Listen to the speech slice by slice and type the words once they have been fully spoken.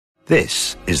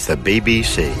This is the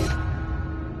BBC.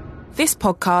 This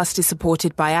podcast is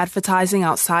supported by advertising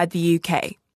outside the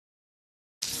UK.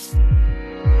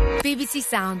 BBC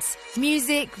Sounds.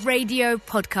 Music, radio,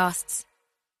 podcasts.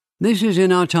 This is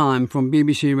In Our Time from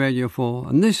BBC Radio 4,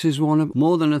 and this is one of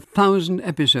more than 1,000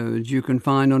 episodes you can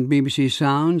find on BBC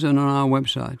Sounds and on our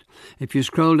website. If you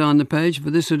scroll down the page for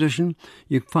this edition,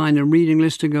 you find a reading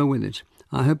list to go with it.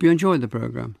 I hope you enjoyed the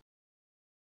programme.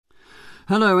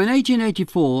 Hello, in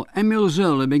 1884, Emile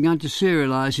Zola began to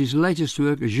serialise his latest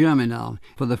work, Germinal,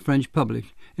 for the French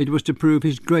public. It was to prove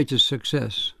his greatest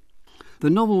success.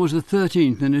 The novel was the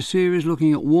 13th in a series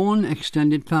looking at one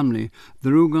extended family,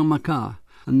 the Rougon-Macquart,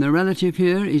 and the relative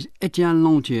here is Etienne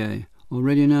Lantier,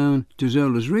 already known to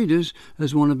Zola's readers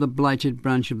as one of the blighted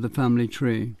branch of the family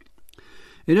tree.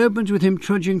 It opens with him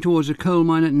trudging towards a coal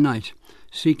mine at night,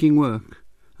 seeking work,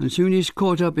 and soon he's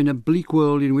caught up in a bleak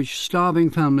world in which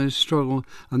starving families struggle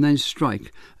and then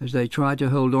strike as they try to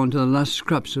hold on to the last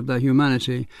scraps of their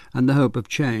humanity and the hope of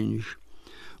change.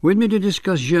 With me to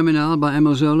discuss Germinal by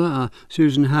Emile Zola are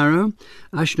Susan Harrow,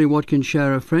 Ashley Watkins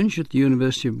Chair of French at the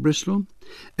University of Bristol,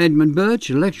 Edmund Birch,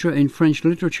 lecturer in French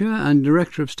literature and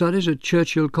Director of Studies at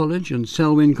Churchill College and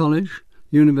Selwyn College,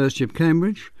 University of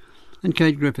Cambridge, and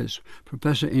Kate Griffiths,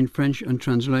 Professor in French and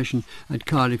Translation at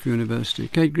Cardiff University.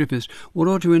 Kate Griffiths, what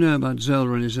ought we know about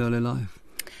Zola and his early life?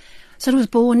 Zola was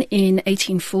born in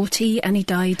 1840 and he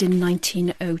died in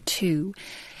 1902.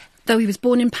 Though he was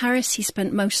born in Paris, he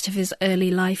spent most of his early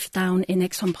life down in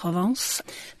Aix-en-Provence.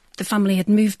 The family had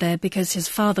moved there because his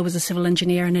father was a civil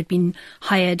engineer and had been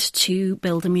hired to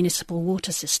build a municipal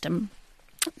water system.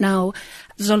 Now,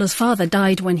 Zola's father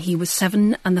died when he was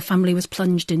 7 and the family was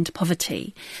plunged into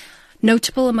poverty.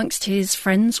 Notable amongst his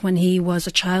friends when he was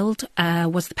a child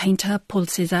was the painter Paul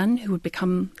Cézanne, who would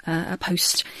become a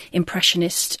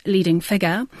post-impressionist leading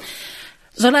figure.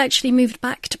 Zola actually moved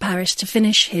back to Paris to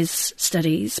finish his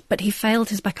studies, but he failed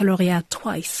his baccalaureate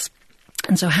twice,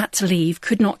 and so had to leave,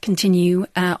 could not continue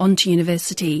on to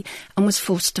university, and was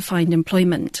forced to find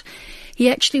employment. He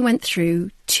actually went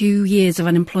through 2 years of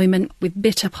unemployment with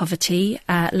bitter poverty.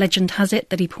 Legend has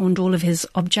it that he pawned all of his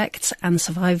objects and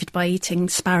survived by eating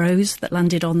sparrows that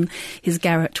landed on his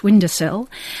garret windowsill.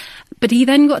 But he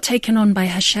then got taken on by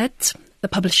Hachette, the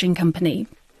publishing company,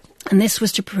 and this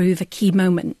was to prove a key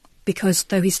moment, because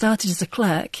though he started as a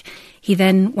clerk, he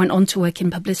then went on to work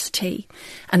in publicity,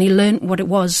 and he learnt what it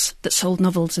was that sold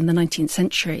novels in the 19th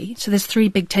century. So there's 3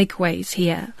 big takeaways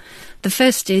here. The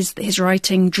first is that his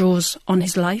writing draws on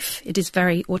his life. It is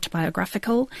very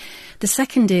autobiographical. The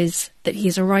second is that he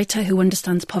is a writer who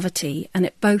understands poverty, and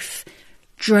it both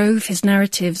drove his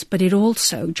narratives, but it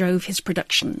also drove his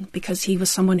production, because he was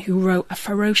someone who wrote a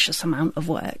ferocious amount of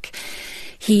work.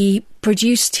 He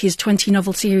produced his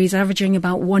 20-novel series, averaging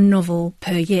about 1 novel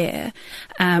per year,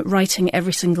 writing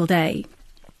every single day.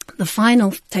 The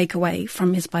final takeaway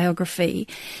from his biography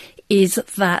is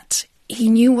that he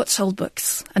knew what sold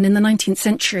books, and in the 19th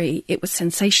century it was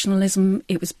sensationalism,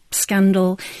 it was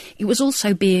scandal, it was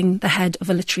also being the head of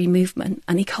a literary movement,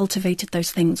 and he cultivated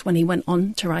those things when he went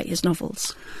on to write his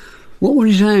novels. What were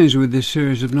his aims with this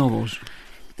series of novels?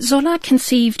 Zola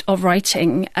conceived of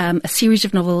writing a series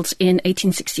of novels in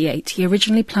 1868. He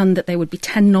originally planned that there would be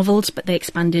 10 novels, but they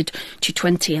expanded to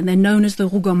 20, and they're known as the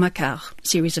Rougon-Macquart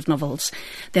series of novels.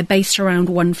 They're based around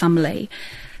one family.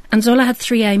 And Zola had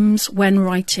 3 aims when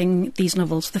writing these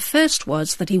novels. The first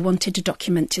was that he wanted to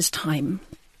document his time.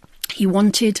 He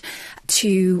wanted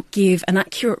to give an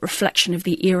accurate reflection of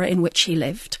the era in which he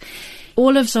lived.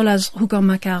 All of Zola's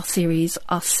Rougon-Macquart series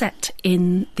are set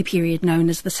in the period known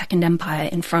as the Second Empire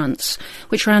in France,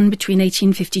 which ran between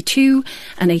 1852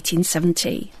 and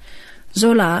 1870.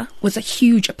 Zola was a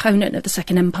huge opponent of the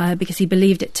Second Empire because he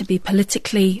believed it to be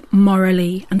politically,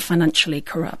 morally and financially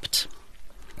corrupt.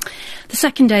 The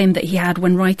second aim that he had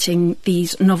when writing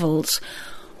these novels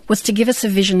was to give us a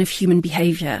vision of human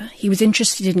behaviour. He was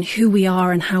interested in who we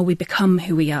are and how we become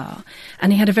who we are,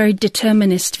 and he had a very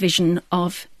determinist vision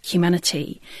of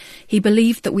humanity. He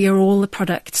believed that we are all the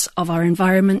products of our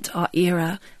environment, our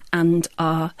era, and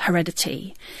our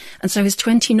heredity. And so his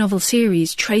 20-novel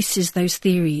series traces those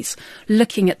theories,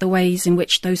 looking at the ways in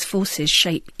which those forces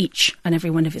shape each and every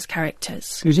one of his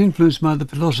characters. He was influenced by the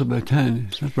philosopher Taine,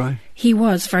 is that right? He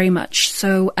was, very much.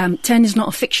 So Taine is not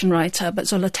a fiction writer, but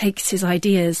Zola takes his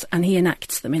ideas and he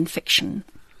enacts them in fiction.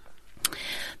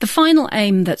 The final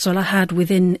aim that Zola had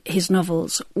within his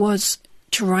novels was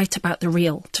to write about the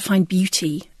real, to find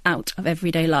beauty out of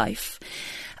everyday life.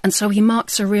 And so he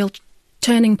marks a real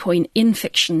turning point in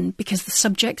fiction because the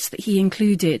subjects that he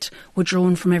included were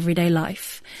drawn from everyday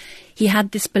life. He had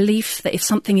this belief that if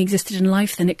something existed in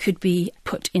life, then it could be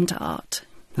put into art.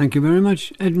 Thank you very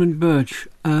much, Edmund Birch.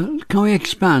 Can we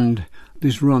expand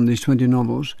this run, these 20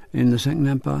 novels in the Second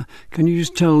Empire? Can you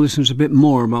just tell listeners a bit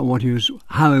more about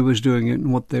how he was doing it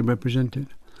and what they represented?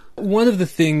 One of the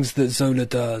things that Zola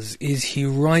does is he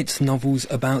writes novels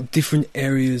about different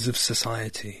areas of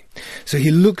society. So he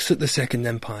looks at the Second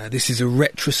Empire. This is a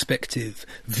retrospective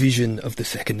vision of the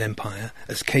Second Empire,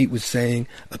 as Kate was saying,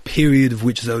 a period of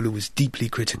which Zola was deeply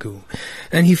critical.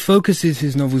 And he focuses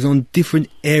his novels on different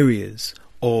areas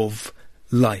of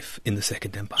life in the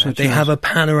Second Empire. They have a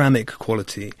panoramic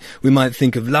quality. We might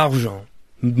think of L'Argent,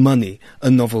 money,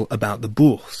 a novel about the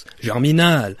Bourse.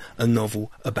 Germinal, a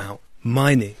novel about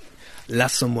mining.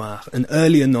 L'Assommoir, an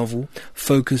earlier novel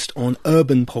focused on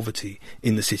urban poverty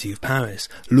in the city of Paris.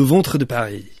 Le Ventre de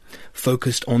Paris,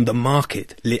 focused on the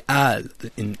market, les halles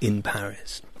in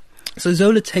Paris. So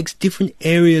Zola takes different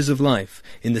areas of life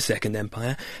in the Second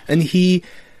Empire and he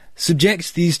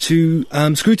subjects these to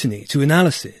scrutiny, to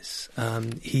analysis.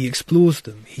 He explores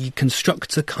them. He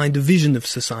constructs a kind of vision of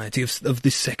society, of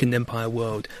this Second Empire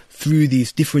world, through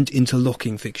these different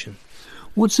interlocking fictions.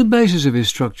 What's the basis of his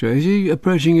structure? Is he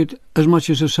approaching it as much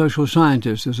as a social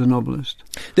scientist, as a novelist?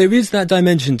 There is that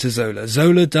dimension to Zola.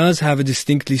 Zola does have a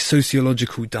distinctly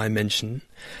sociological dimension,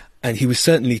 and he was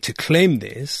certainly to claim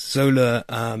this. Zola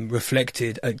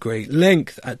reflected at great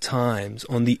length at times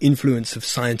on the influence of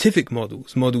scientific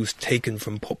models taken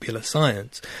from popular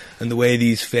science, and the way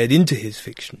these fed into his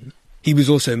fiction. He was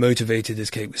also motivated, as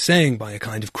Kate was saying, by a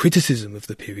kind of criticism of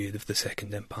the period of the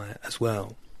Second Empire as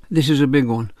well. This is a big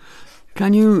one.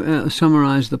 Can you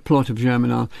summarise the plot of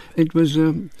Germinal? It was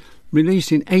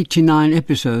released in 89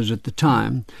 episodes at the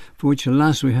time, for which,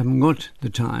 alas, we haven't got the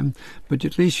time, but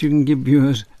at least you can give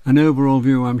viewers an overall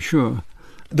view, I'm sure.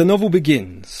 The novel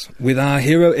begins with our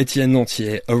hero Etienne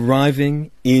Lantier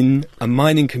arriving in a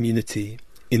mining community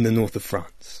in the north of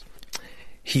France.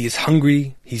 He is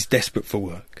hungry, he's desperate for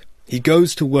work. He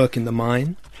goes to work in the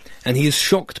mine, and he is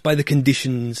shocked by the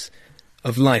conditions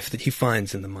of life that he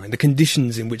finds in the mine, the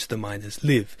conditions in which the miners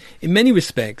live. In many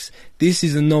respects, this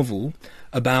is a novel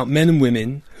about men and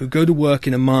women who go to work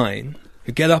in a mine,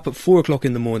 who get up at 4 o'clock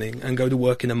in the morning and go to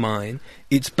work in a mine.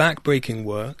 It's back-breaking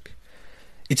work.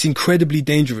 It's incredibly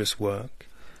dangerous work.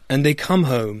 And they come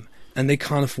home and they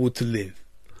can't afford to live.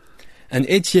 And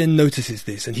Etienne notices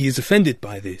this, and he is offended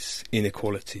by this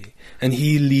inequality. And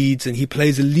he leads and he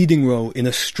plays a leading role in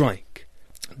a strike.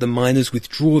 The miners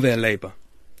withdraw their labour.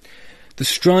 The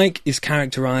strike is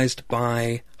characterised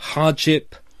by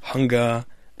hardship, hunger,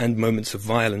 and moments of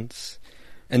violence.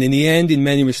 And in the end, in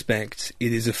many respects,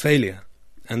 it is a failure,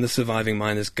 and the surviving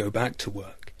miners go back to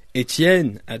work.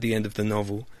 Etienne, at the end of the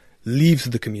novel, leaves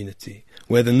the community.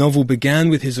 Where the novel began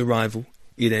with his arrival,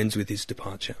 it ends with his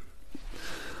departure.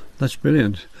 That's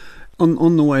brilliant.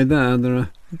 On the way there are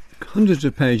hundreds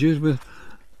of pages with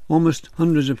almost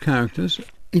hundreds of characters.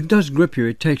 It does grip you,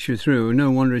 it takes you through. No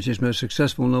wonder it's his most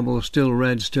successful novel, still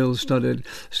read, still studied,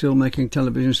 still making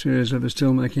television series of it,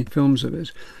 still making films of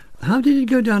it. How did it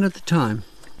go down at the time?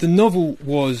 The novel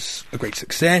was a great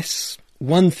success.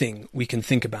 One thing we can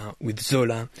think about with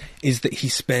Zola is that he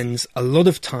spends a lot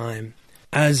of time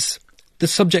as the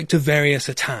subject of various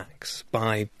attacks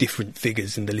by different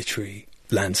figures in the literary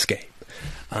landscape.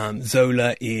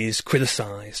 Zola is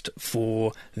criticised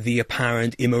for the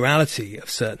apparent immorality of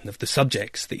certain of the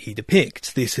subjects that he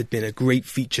depicts. This had been a great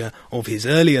feature of his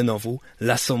earlier novel,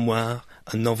 L'Assommoir,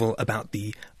 a novel about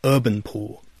the urban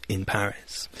poor in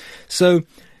Paris. So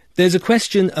there's a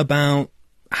question about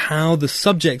how the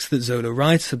subjects that Zola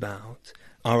writes about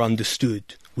are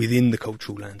understood within the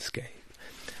cultural landscape.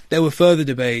 There were further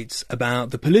debates about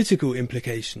the political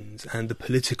implications and the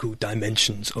political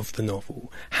dimensions of the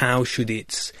novel. How should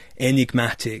its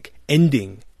enigmatic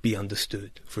ending be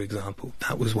understood, for example?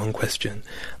 That was one question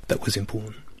that was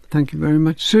important. Thank you very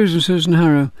much. Susan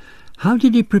Harrow, how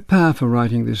did he prepare for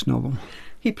writing this novel?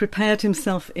 He prepared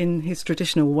himself in his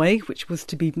traditional way, which was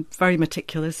to be very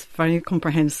meticulous, very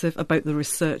comprehensive about the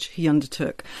research he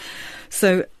undertook.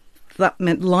 So that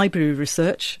meant library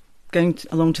research, going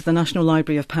along to the National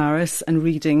Library of Paris and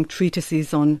reading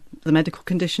treatises on the medical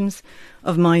conditions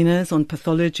of miners, on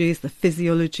pathologies, the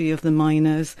physiology of the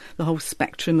miners, the whole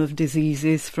spectrum of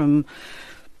diseases from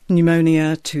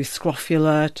pneumonia to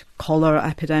scrofula to cholera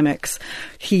epidemics.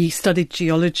 He studied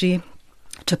geology,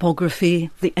 topography,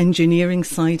 the engineering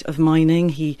side of mining.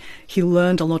 He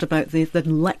learned a lot about the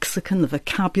lexicon, the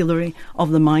vocabulary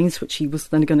of the mines, which he was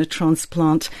then going to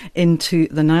transplant into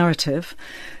the narrative.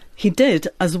 He did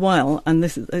as well, and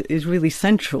this is really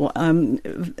central,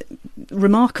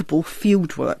 remarkable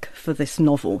fieldwork for this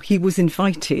novel. He was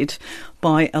invited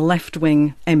by a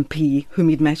left-wing MP whom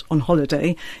he'd met on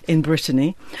holiday in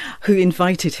Brittany, who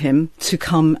invited him to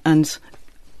come and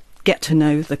get to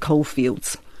know the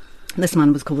coalfields. This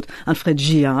man was called Alfred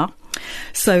Giard.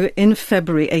 So in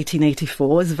February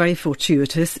 1884, it's very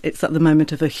fortuitous. It's at the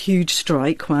moment of a huge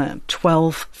strike where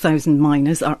 12,000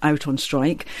 miners are out on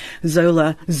strike.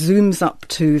 Zola zooms up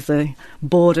to the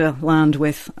borderland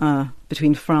with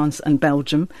between France and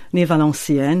Belgium, near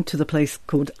Valenciennes, to the place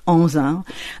called Anzin,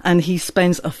 and he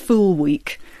spends a full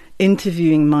week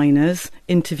interviewing miners,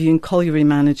 interviewing colliery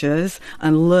managers,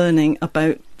 and learning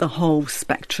about the whole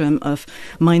spectrum of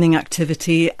mining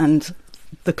activity and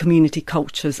the community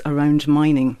cultures around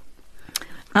mining.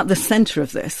 At the centre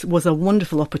of this was a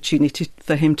wonderful opportunity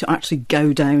for him to actually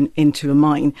go down into a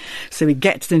mine. So he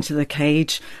gets into the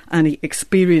cage and he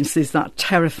experiences that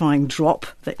terrifying drop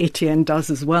that Etienne does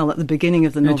as well at the beginning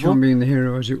of the novel. Etienne being the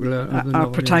hero, as it will, of the our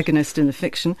novel, protagonist in the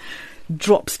fiction,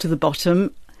 drops to the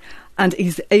bottom, and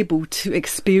he's able to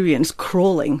experience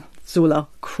Zola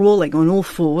crawling on all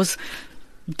fours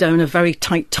down a very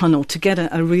tight tunnel to get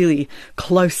a really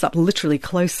literally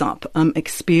close-up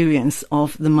experience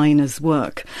of the miner's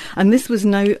work. And this was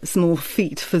no small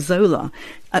feat for Zola.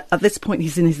 At this point,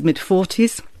 he's in his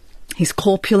mid-40s, he's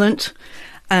corpulent,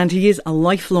 and he is a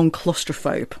lifelong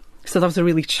claustrophobe. So that was a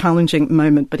really challenging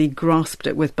moment, but he grasped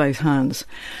it with both hands.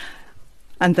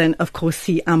 And then, of course,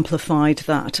 he amplified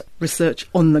that research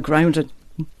on the ground, and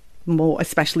more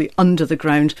especially under the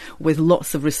ground, with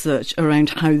lots of research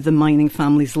around how the mining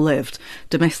families lived.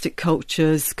 Domestic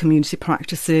cultures, community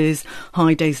practices,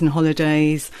 high days and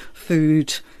holidays,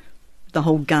 food, the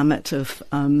whole gamut of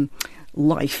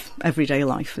life, everyday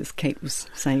life, as Kate was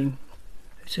saying.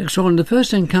 So on the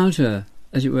first encounter,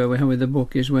 as it were, we have with the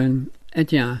book is when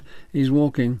Etienne is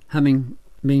walking, having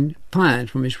been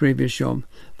fired from his previous job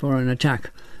for an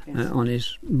attack on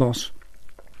his boss.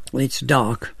 It's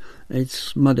dark,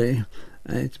 it's muddy,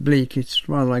 it's bleak, it's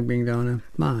rather like being down a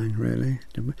mine, really.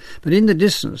 But in the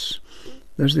distance,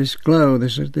 there's this glow,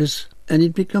 there's this, and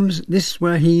it becomes this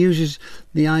where he uses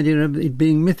the idea of it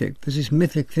being mythic. There's this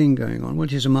mythic thing going on,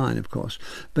 which is a mine, of course.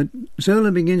 But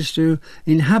Zola begins to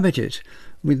inhabit it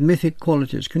with mythic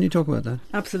qualities. Can you talk about that?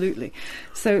 Absolutely.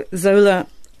 So Zola,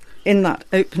 in that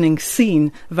opening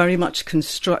scene, very much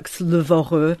constructs Le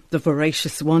Voreux, the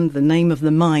voracious one, the name of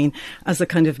the mine, as a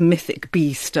kind of mythic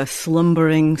beast, a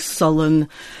slumbering, sullen,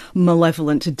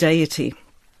 malevolent deity.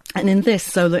 And in this,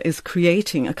 Zola is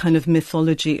creating a kind of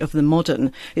mythology of the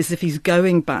modern, as if he's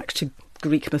going back to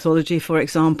Greek mythology, for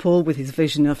example, with his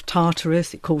vision of Tartarus.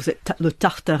 He calls it Le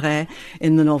Tartaret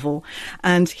in the novel.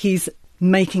 And he's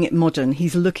making it modern.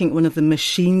 He's looking at one of the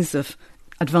machines of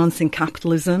advancing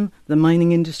capitalism, the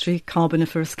mining industry,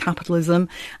 carboniferous capitalism,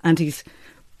 and he's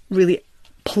really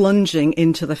plunging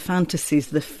into the fantasies,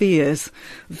 the fears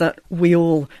that we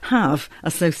all have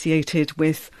associated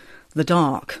with the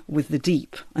dark, with the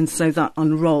deep. And so that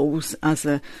unrolls as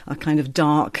a kind of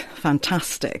dark,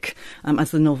 fantastic, as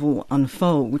the novel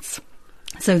unfolds.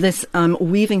 So this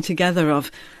weaving together of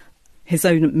his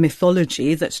own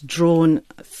mythology that's drawn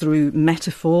through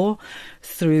metaphor,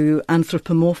 through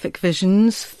anthropomorphic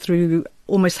visions, through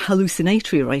almost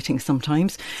hallucinatory writing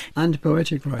sometimes. And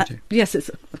poetic writing. Yes, it's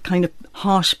a kind of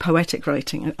harsh poetic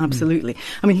writing, absolutely.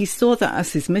 I mean, he saw that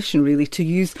as his mission, really, to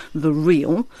use the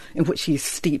real, in which he's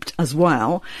steeped as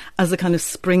well, as a kind of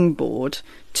springboard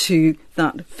to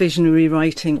that visionary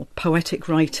writing or poetic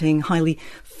writing, highly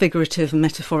figurative,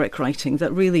 metaphoric writing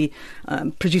that really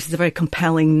produces a very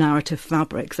compelling narrative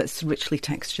fabric that's richly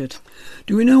textured.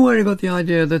 Do we know where he got the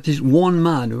idea that this one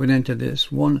man who would enter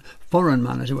this, one foreign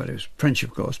man, as it were, he was French,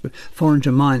 of course, but foreign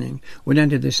to mining, would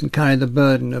enter this and carry the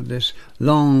burden of this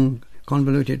long,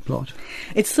 convoluted plot?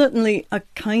 It's certainly a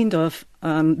kind of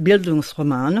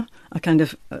Bildungsroman, a kind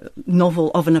of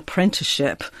novel of an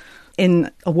apprenticeship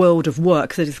in a world of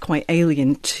work that is quite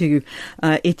alien to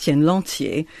Etienne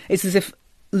Lantier. It's as if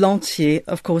Lantier,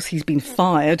 of course, he's been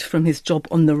fired from his job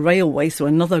on the railway, so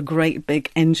another great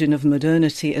big engine of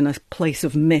modernity and a place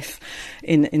of myth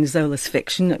in Zola's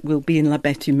fiction. It will be in La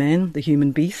Bête Humaine, the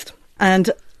human beast.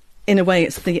 And in a way,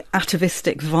 it's the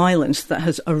atavistic violence that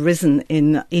has arisen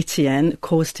in Etienne,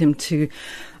 caused him to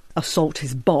assault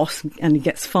his boss, and he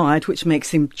gets fired, which makes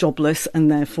him jobless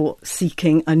and therefore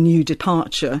seeking a new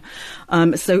departure.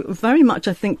 So very much,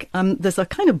 I think, there's a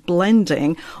kind of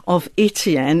blending of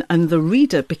Etienne and the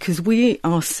reader, because we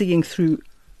are seeing through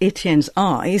Etienne's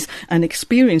eyes and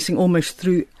experiencing almost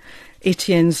through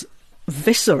Etienne's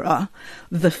viscera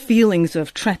the feelings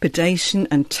of trepidation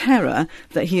and terror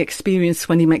that he experienced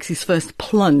when he makes his first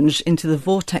plunge into the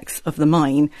vortex of the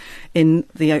mine in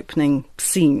the opening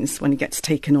scenes when he gets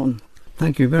taken on.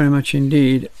 Thank you very much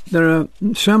indeed. There are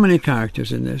so many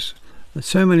characters in this,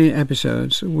 so many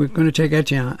episodes. We're going to take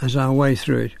Etienne as our way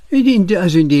through it,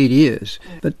 as indeed he is.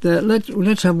 But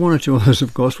let's have one or two others,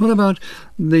 of course. What about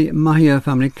the Mahia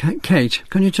family? Kate,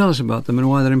 can you tell us about them and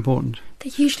why they're important?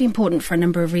 They're hugely important for a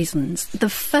number of reasons. The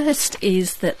first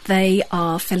is that they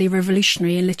are fairly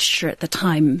revolutionary in literature at the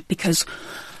time, because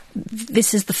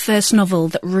this is the first novel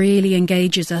that really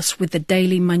engages us with the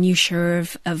daily minutiae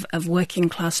of working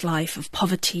class life, of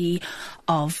poverty,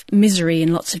 of misery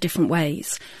in lots of different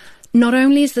ways. Not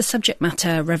only is the subject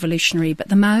matter revolutionary, but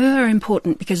the Maheu are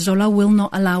important because Zola will not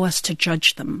allow us to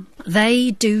judge them.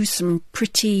 They do some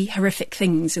pretty horrific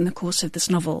things in the course of this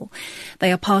novel.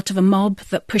 They are part of a mob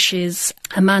that pushes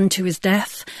a man to his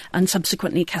death and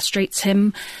subsequently castrates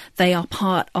him. They are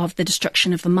part of the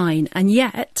destruction of the mine. And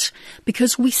yet,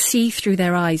 because we see through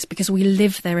their eyes, because we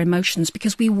live their emotions,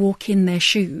 because we walk in their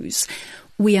shoes,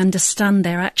 we understand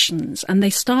their actions. And they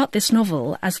start this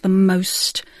novel as the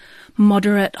most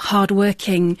moderate,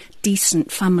 hard-working,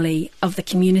 decent family of the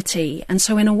community. And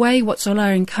so in a way, what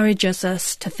Zola encourages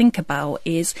us to think about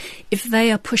is if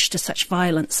they are pushed to such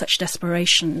violence, such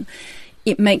desperation,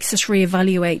 it makes us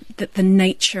reevaluate the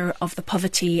nature of the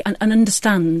poverty and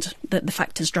understand the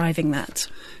factors driving that.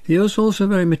 He was also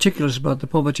very meticulous about the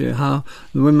poverty, how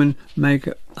the women make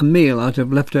a meal out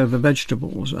of leftover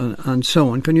vegetables and so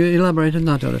on. Can you elaborate on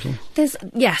that a little?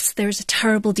 There is a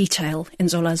terrible detail in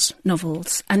Zola's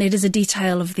novels, and it is a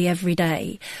detail of the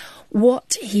everyday.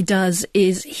 What he does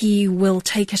is he will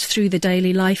take us through the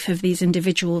daily life of these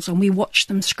individuals, and we watch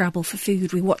them scrabble for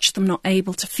food. We watch them not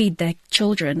able to feed their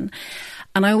children.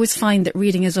 And I always find that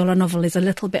reading a Zola novel is a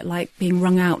little bit like being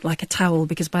wrung out like a towel,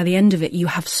 because by the end of it, you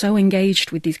have so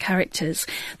engaged with these characters.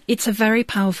 It's a very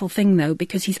powerful thing, though,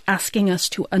 because he's asking us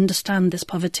to understand this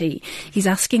poverty. He's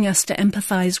asking us to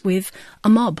empathise with a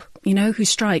mob, who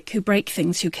strike, who break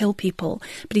things, who kill people.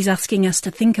 But he's asking us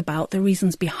to think about the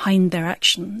reasons behind their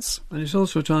actions. And it's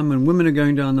also a time when women are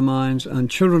going down the mines and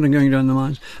children are going down the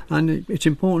mines. And it's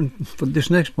important for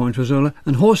this next point for Zola,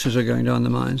 and horses are going down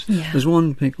the mines. Yeah. There's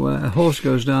one pic where a horse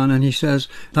goes down and he says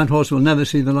that horse will never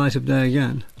see the light of day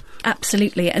again.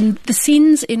 Absolutely. And the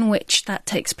scenes in which that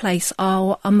takes place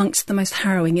are amongst the most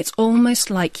harrowing. It's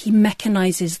almost like he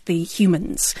mechanises the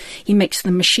humans. He makes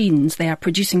them machines. They are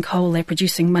producing coal, they're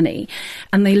producing money,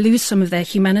 and they lose some of their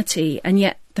humanity. And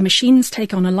yet the machines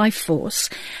take on a life force.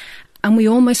 And we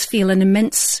almost feel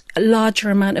a larger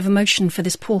amount of emotion for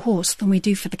this poor horse than we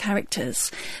do for the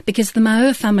characters. Because the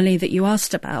Maheu family that you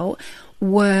asked about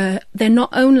they're not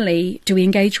only do we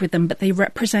engage with them, but they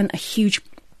represent a huge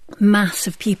mass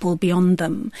of people beyond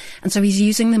them. And so he's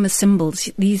using them as symbols.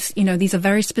 These are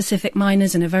very specific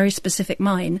miners in a very specific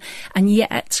mine, and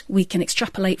yet we can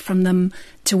extrapolate from them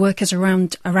to workers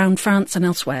around France and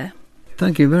elsewhere.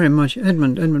 Thank you very much,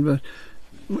 Edmund Birch.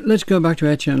 Let's go back to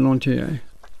Etienne Lantier.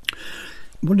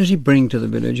 What does he bring to the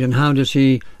village, and how does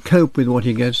he cope with what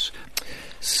he gets?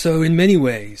 So in many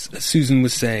ways, as Susan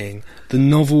was saying, the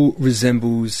novel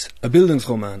resembles a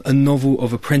Bildungsroman, a novel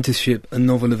of apprenticeship, a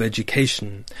novel of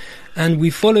education. And we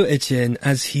follow Etienne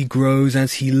as he grows,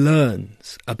 as he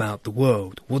learns about the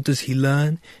world. What does he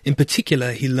learn? In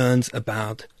particular, he learns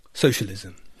about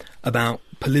socialism, about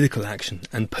political action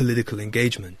and political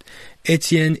engagement.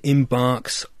 Etienne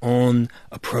embarks on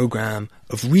a program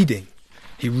of reading.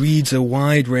 He reads a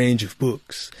wide range of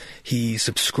books. He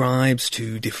subscribes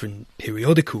to different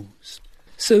periodicals.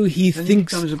 So he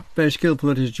thinks... He becomes very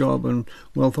skillful at his job and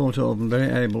well thought of and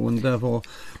very able, and therefore,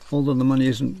 although the money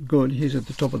isn't good, he's at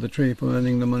the top of the tree for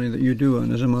earning the money that you do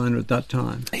earn as a miner at that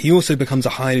time. He also becomes a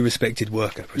highly respected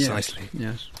worker, precisely.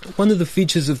 Yes. One of the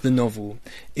features of the novel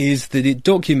is that it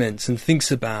documents and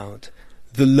thinks about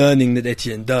the learning that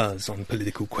Etienne does on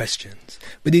political questions.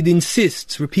 But it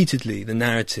insists repeatedly, the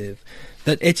narrative,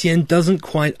 that Etienne doesn't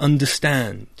quite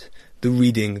understand the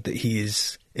reading that he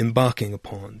is embarking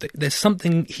upon. There's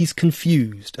something, he's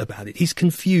confused about it. He's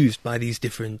confused by these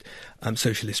different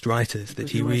socialist writers that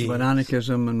he reads. About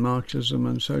anarchism and Marxism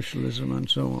and socialism and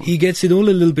so on. He gets it all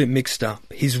a little bit mixed up.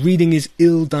 His reading is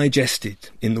ill-digested,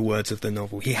 in the words of the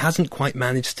novel. He hasn't quite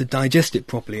managed to digest it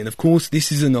properly. And of course,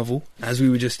 this is a novel, as we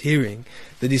were just hearing,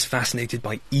 that is fascinated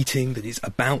by eating, that is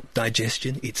about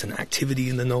digestion. It's an activity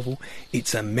in the novel.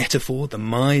 It's a metaphor. The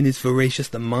mine is voracious.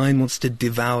 The mine wants to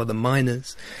devour the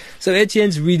miners. So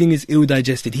Etienne's reading is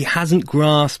ill-digested. He hasn't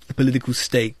grasped the political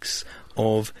stakes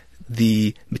of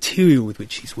the material with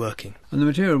which he's working. And the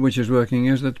material which is working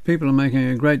is that people are making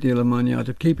a great deal of money out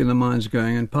of keeping the mines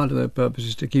going, and part of their purpose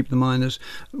is to keep the miners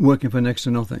working for next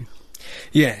to nothing.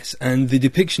 Yes, and the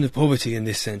depiction of poverty in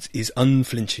this sense is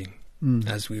unflinching,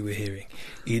 as we were hearing.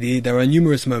 There are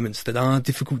numerous moments that are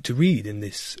difficult to read in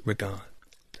this regard.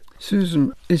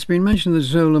 Susan, it's been mentioned that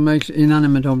Zola makes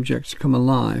inanimate objects come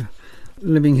alive.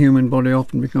 Living human body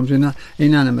often becomes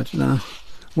inanimate now.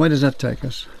 Where does that take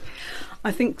us?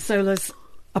 I think Zola's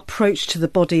approach to the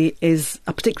body is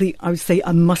particularly, I would say,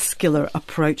 a muscular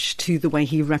approach to the way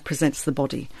he represents the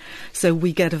body. So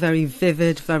we get a very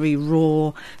vivid, very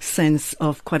raw sense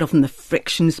of quite often the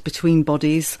frictions between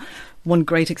bodies. One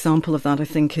great example of that, I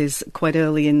think, is quite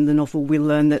early in the novel we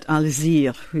learn that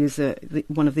Alzire, who is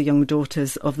one of the young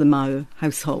daughters of the Maheu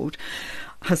household,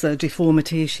 has a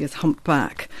deformity. She has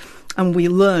humpback. And we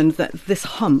learn that this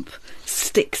hump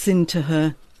sticks into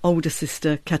her older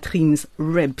sister Catherine's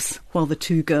ribs while the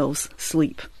two girls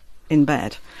sleep in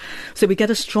bed. So we get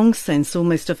a strong sense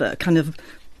almost of a kind of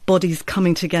bodies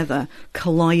coming together,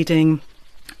 colliding,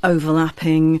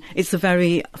 overlapping. It's a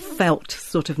very felt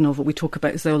sort of novel. We talk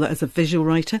about Zola as a visual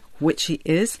writer, which he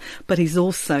is, but he's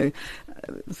also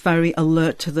very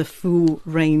alert to the full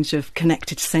range of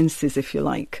connected senses, if you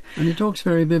like. And he talks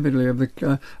very vividly of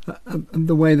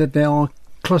the way that they are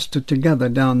clustered together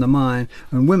down the mine,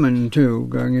 and women too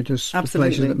going into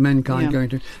places that men can't go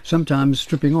into, sometimes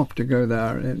stripping off to go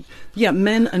there. Yeah,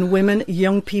 men and women,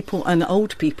 young people and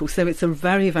old people, so it's a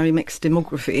very, very mixed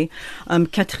demography.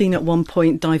 Catherine at one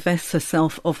point divests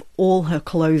herself of all her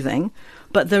clothing,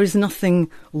 but there is nothing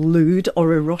lewd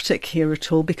or erotic here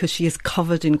at all because she is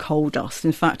covered in coal dust.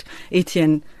 In fact,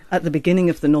 Etienne, at the beginning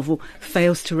of the novel,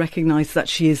 fails to recognise that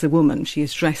she is a woman. She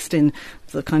is dressed in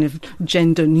the kind of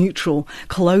gender-neutral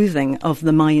clothing of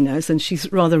the miners, and she's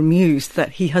rather amused that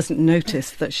he hasn't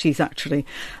noticed that she's actually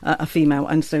a female,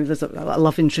 and so there's a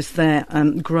love interest there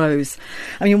grows.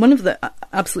 I mean, one of the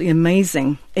absolutely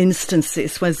amazing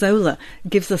instances where Zola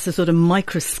gives us a sort of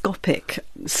microscopic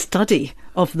study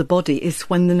of the body is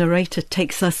when the narrator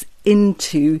takes us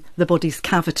into the body's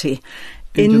cavity,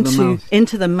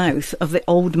 into the mouth of the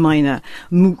old miner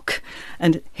Mouk,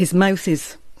 and his mouth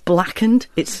is blackened,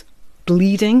 it's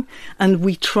bleeding, and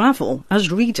we travel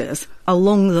as readers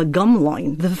along the gum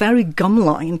line, the very gum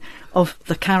line of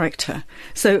the character.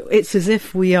 So it's as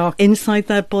if we are inside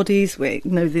their bodies, we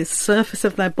know the surface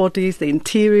of their bodies, the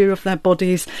interior of their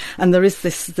bodies, and there is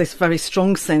this very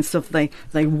strong sense of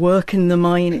they work in the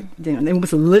mine, they're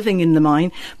almost living in the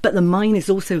mine, but the mine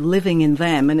is also living in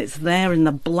them, and it's there in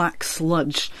the black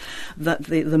sludge that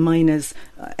the miners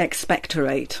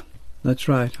expectorate. That's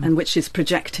right. And which is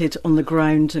projected on the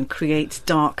ground and creates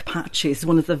dark patches.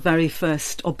 One of the very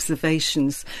first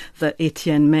observations that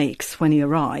Etienne makes when he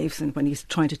arrives and when he's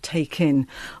trying to take in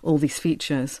all these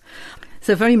features.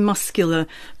 So very muscular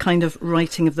kind of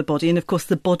writing of the body. And of course,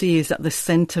 the body is at the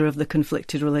centre of the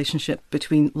conflicted relationship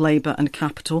between labour and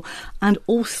capital, and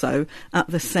also at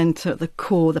the centre, the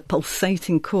core, the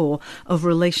pulsating core of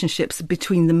relationships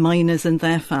between the miners and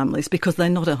their families, because they're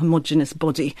not a homogeneous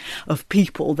body of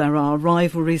people. There are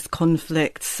rivalries,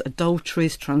 conflicts,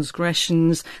 adulteries,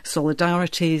 transgressions,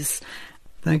 solidarities.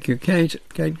 Thank you. Kate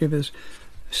Griffiths.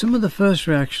 Some of the first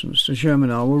reactions to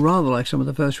Germinal were rather like some of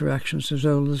the first reactions to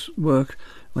Zola's work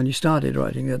when he started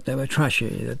writing, that they were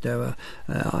trashy, that they were,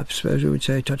 I suppose we would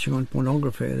say, touching on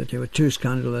pornography, that they were too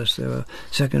scandalous, they were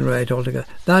second-rate altogether.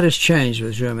 That has changed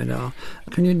with Germinal.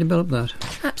 Can you develop that?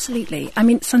 Absolutely. I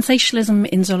mean, sensationalism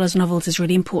in Zola's novels is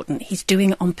really important. He's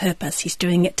doing it on purpose. He's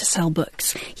doing it to sell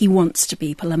books. He wants to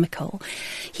be polemical.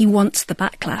 He wants the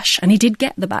backlash. And he did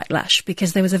get the backlash,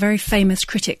 because there was a very famous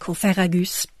critic called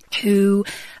Ferragus who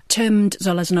termed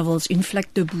Zola's novels une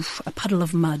flaque de boue, a puddle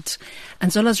of mud.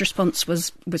 And Zola's response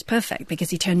was perfect, because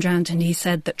he turned around and he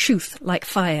said that truth, like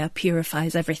fire,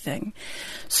 purifies everything.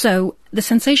 So the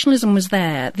sensationalism was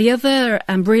there. The other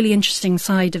really interesting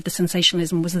side of the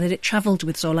sensationalism was that it travelled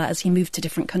with Zola as he moved to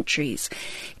different countries.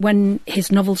 When his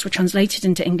novels were translated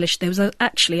into English, there was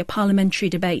actually a parliamentary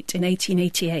debate in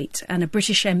 1888, and a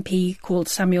British MP called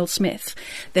Samuel Smith,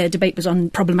 their debate was on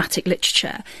problematic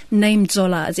literature, named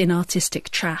Zola as inartistic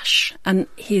trash. And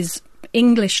his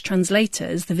English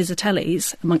translators, the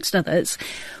Visitellis, amongst others,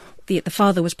 the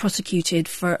father was prosecuted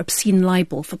for obscene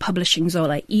libel for publishing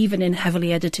Zola, even in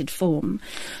heavily edited form.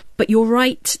 But you're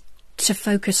right to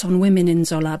focus on women in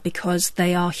Zola, because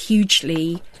they are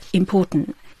hugely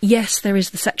important. Yes, there is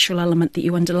the sexual element that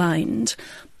you underlined,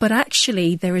 but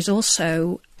actually there is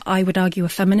also, I would argue, a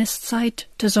feminist side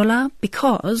to Zola,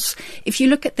 because if you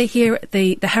look at the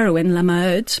heroine, La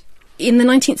Maheude, In the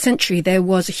 19th century, there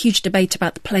was a huge debate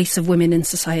about the place of women in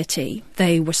society.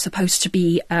 They were supposed to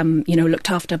be,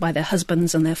 looked after by their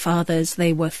husbands and their fathers.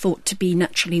 They were thought to be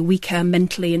naturally weaker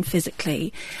mentally and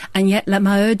physically. And yet La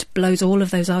Maheude blows all of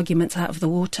those arguments out of the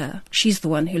water. She's the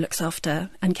one who looks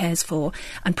after and cares for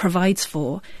and provides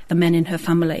for the men in her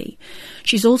family.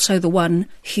 She's also the one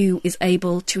who is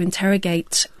able to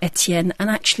interrogate Etienne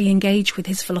and actually engage with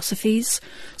his philosophies.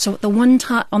 So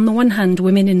on the one hand,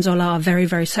 women in Zola are very,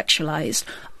 very sexualized.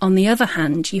 On the other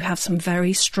hand, you have some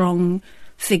very strong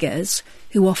figures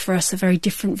who offer us a very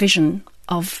different vision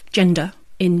of gender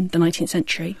in the 19th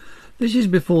century. This is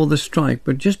before the strike,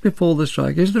 but just before the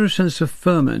strike, is there a sense of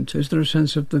ferment? Is there a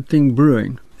sense of the thing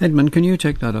brewing? Edmund, can you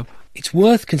take that up? It's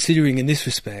worth considering in this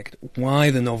respect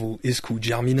why the novel is called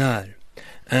Germinal.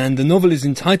 And the novel is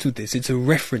entitled this. It's a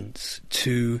reference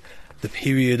to the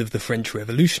period of the French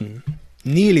Revolution,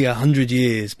 nearly 100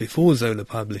 years before Zola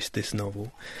published this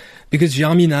novel, because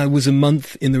Germinal was a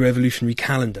month in the revolutionary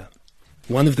calendar.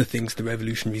 One of the things the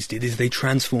revolutionaries did is they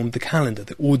transformed the calendar,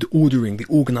 the ordering, the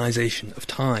organisation of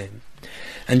time.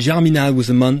 And Germinal was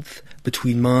a month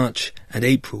between March and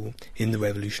April in the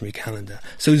revolutionary calendar.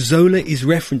 So Zola is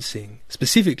referencing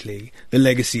specifically the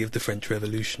legacy of the French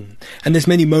Revolution. And there's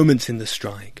many moments in the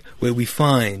strike where we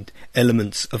find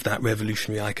elements of that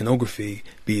revolutionary iconography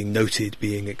being noted,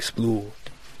 being explored.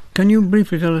 Can you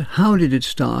briefly tell us how did it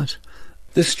start?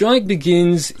 The strike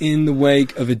begins in the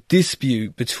wake of a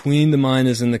dispute between the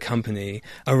miners and the company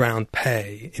around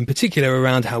pay, in particular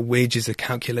around how wages are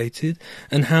calculated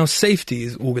and how safety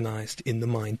is organised in the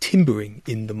mine, timbering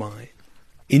in the mine.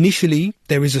 Initially,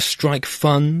 there is a strike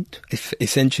fund,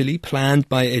 essentially, planned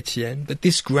by Etienne, but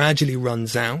this gradually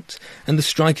runs out, and the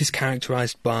strike is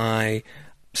characterised by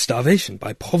starvation,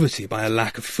 by poverty, by a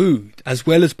lack of food, as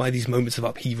well as by these moments of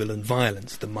upheaval and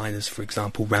violence, the miners, for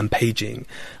example, rampaging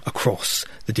across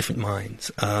the different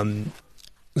mines.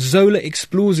 Zola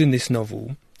explores in this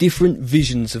novel different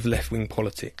visions of left-wing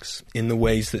politics in the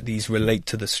ways that these relate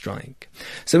to the strike.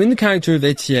 So in the character of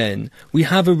Etienne, we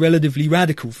have a relatively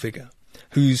radical figure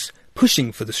who's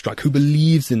pushing for the strike, who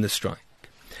believes in the strike.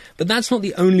 But that's not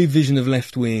the only vision of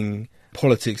left-wing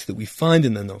politics that we find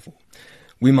in the novel.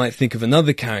 We might think of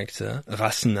another character,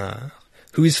 Rassenard,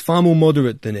 who is far more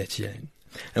moderate than Etienne.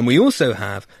 And we also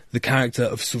have the character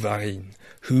of Souvarine,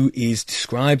 who is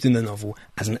described in the novel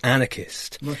as an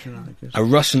anarchist. Russian anarchist. A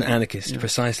Russian anarchist, Yeah.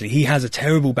 precisely. He has a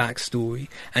terrible backstory,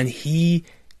 and he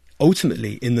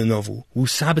ultimately, in the novel, will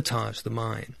sabotage the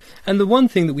mine. And the one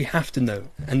thing that we have to know,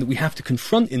 and that we have to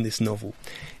confront in this novel,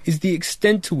 is the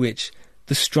extent to which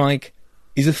the strike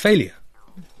is a failure.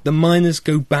 The miners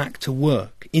go back to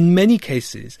work. In many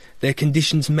cases, their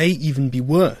conditions may even be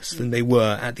worse than they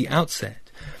were at the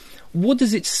outset. What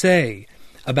does it say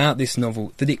about this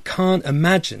novel that it can't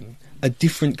imagine a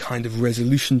different kind of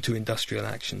resolution to industrial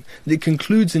action? That it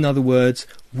concludes, in other words,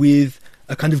 with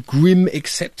a kind of grim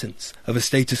acceptance of a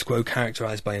status quo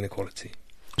characterised by inequality.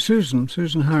 Susan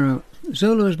Harrow,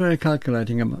 Zola was very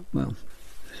calculating about, well,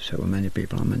 so were many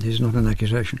people, I mean, it's not an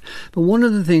accusation. But one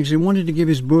of the things, he wanted to give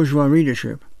his bourgeois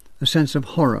readership a sense of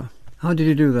horror. How did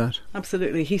he do that?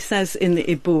 Absolutely. He says in the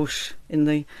Ébauche, in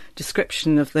the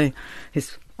description of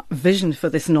his vision for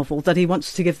this novel, that he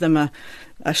wants to give them a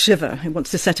shiver. He wants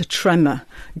to set a tremor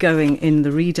going in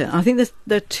the reader. I think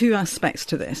there are two aspects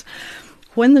to this.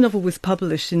 When the novel was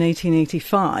published in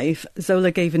 1885, Zola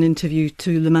gave an interview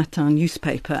to Le Matin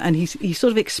newspaper, and he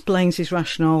sort of explains his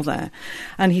rationale there.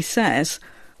 And he says,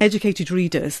 educated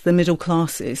readers, the middle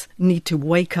classes, need to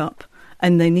wake up,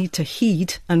 and they need to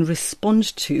heed and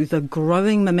respond to the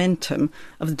growing momentum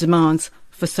of the demands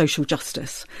for social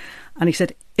justice. And he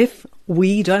said, if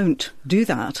we don't do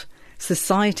that,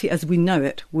 society as we know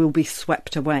it will be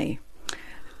swept away.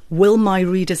 Will my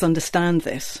readers understand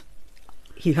this?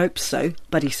 He hopes so,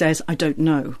 but he says, I don't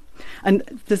know. And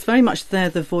there's very much there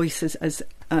the voice, as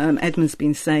Edmund's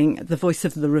been saying, the voice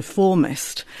of the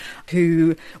reformist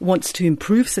who wants to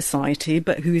improve society,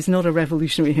 but who is not a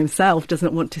revolutionary himself,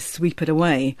 doesn't want to sweep it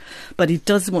away. But he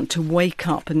does want to wake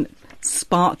up and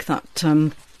spark that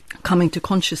coming to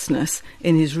consciousness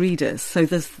in his readers. So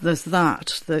there's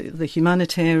that, the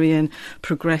humanitarian,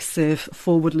 progressive,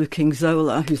 forward-looking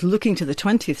Zola, who's looking to the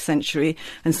 20th century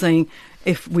and saying,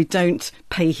 if we don't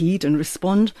pay heed and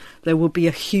respond, there will be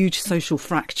a huge social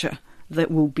fracture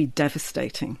that will be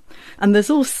devastating. And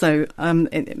there's also,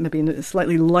 maybe in a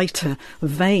slightly lighter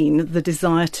vein, the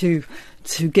desire to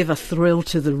give a thrill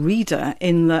to the reader,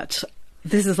 in that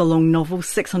this is a long novel,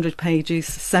 600 pages,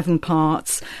 7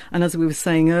 parts. And as we were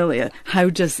saying earlier, how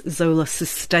does Zola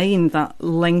sustain that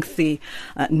lengthy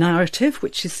narrative,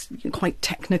 which is quite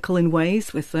technical in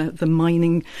ways, with the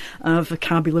mining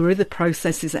vocabulary, the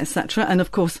processes, etc. And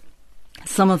of course,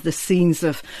 some of the scenes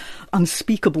of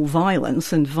unspeakable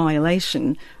violence and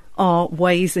violation are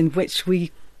ways in which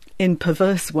in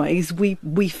perverse ways, we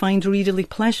find readerly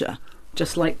pleasure,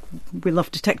 just like we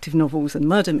love detective novels and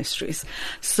murder mysteries.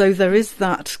 So there is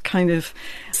that kind of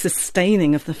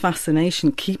sustaining of the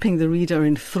fascination, keeping the reader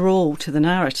in thrall to the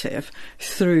narrative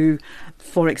through,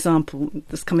 for example,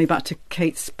 just coming back to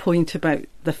Kate's point about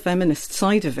the feminist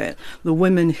side of it, the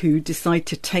women who decide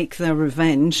to take their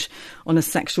revenge on a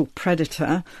sexual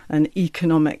predator, an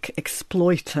economic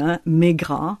exploiter,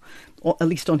 Maigrat, or at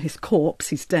least on his corpse,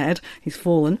 he's dead, he's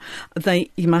fallen. They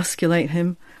emasculate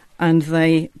him and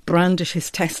they brandish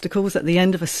his testicles at the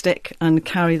end of a stick and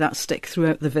carry that stick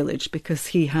throughout the village because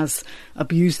he has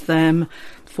abused them,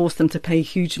 forced them to pay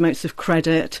huge amounts of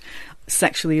credit,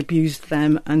 sexually abused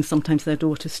them, and sometimes their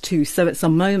daughters too. So it's a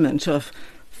moment of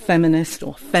feminist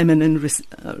or feminine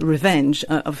revenge.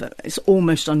 It's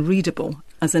almost unreadable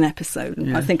as an episode.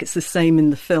 Yeah. I think it's the same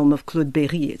in the film of Claude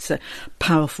Berry. It's a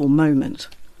powerful moment.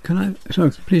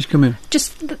 Sorry, please come in.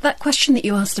 Just that question that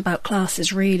you asked about class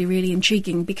is really, really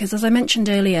intriguing because, as I mentioned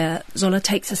earlier, Zola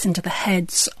takes us into the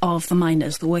heads of the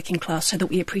miners, the working class, so that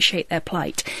we appreciate their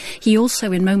plight. He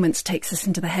also, in moments, takes us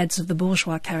into the heads of the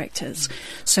bourgeois characters.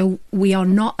 So we are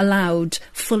not allowed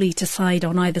fully to side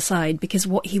on either side because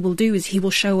what he will do is he will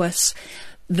show us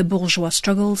the bourgeois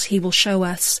struggles. He will show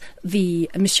us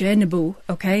the Monsieur Hennebeau,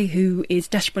 who is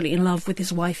desperately in love with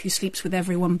his wife who sleeps with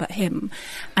everyone but him.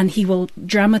 And he will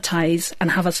dramatise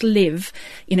and have us live,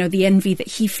 the envy that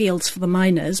he feels for the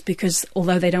miners because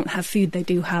although they don't have food, they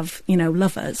do have,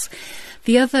 lovers.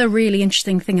 The other really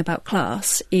interesting thing about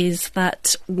class is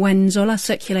that when Zola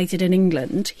circulated in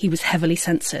England, he was heavily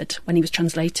censored when he was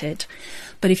translated.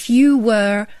 But if you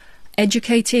were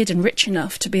educated and rich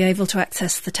enough to be able to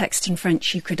access the text in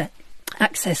French, you could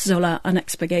access Zola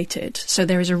unexpurgated. So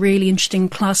there is a really interesting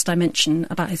class dimension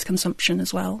about his consumption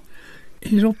as well.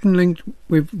 He's often linked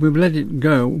with Let It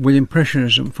Go with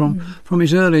Impressionism from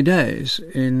his early days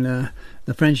in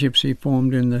the friendships he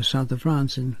formed in the south of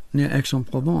France, near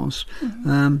Aix-en-Provence.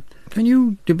 Can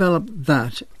you develop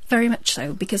that? Very much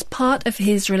so, because part of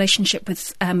his relationship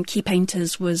with key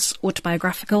painters was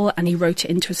autobiographical and he wrote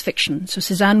it into his fiction. So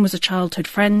Cézanne was a childhood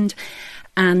friend,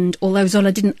 and although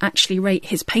Zola didn't actually rate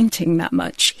his painting that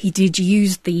much, he did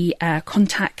use the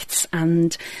contacts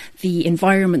and the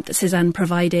environment that Cézanne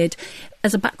provided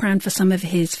as a background for some of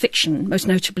his fiction, most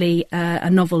notably a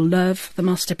novel, L'Oeuvre, the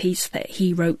masterpiece that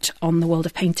he wrote on the world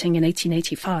of painting in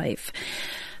 1885.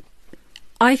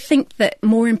 I think that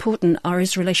more important are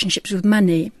his relationships with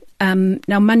Manet.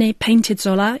 Now, Manet painted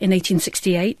Zola in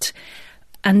 1868,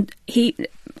 and he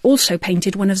also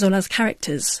painted one of Zola's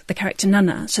characters, the character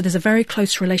Nana, so there's a very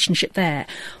close relationship there.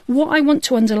 What I want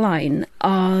to underline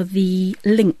are the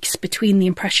links between the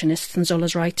Impressionists and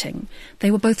Zola's writing.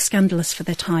 They were both scandalous for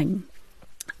their time.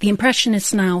 The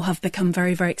Impressionists now have become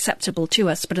very, very acceptable to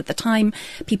us, but at the time,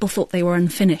 people thought they were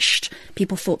unfinished.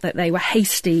 People thought that they were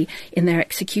hasty in their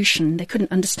execution. They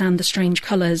couldn't understand the strange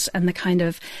colours and the kind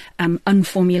of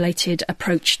unformulated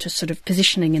approach to sort of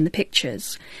positioning in the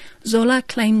pictures. Zola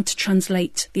claimed to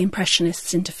translate the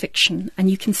Impressionists into fiction,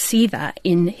 and you can see that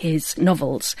in his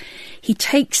novels. He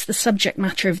takes the subject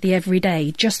matter of the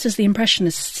everyday, just as the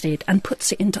Impressionists did, and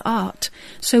puts it into art.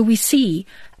 So we see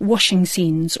washing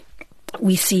scenes,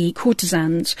 we see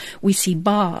courtesans, we see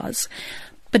bars.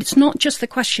 But it's not just the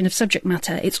question of subject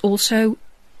matter, it's also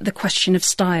the question of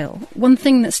style. One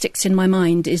thing that sticks in my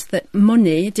mind is that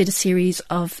Monet did a series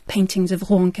of paintings of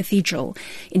Rouen Cathedral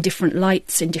in different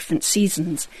lights, in different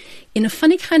seasons. In a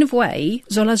funny kind of way,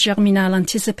 Zola's Germinal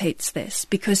anticipates this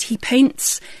because he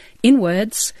paints in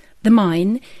words the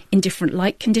mine in different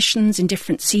light conditions, in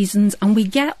different seasons, and we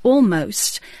get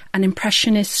almost an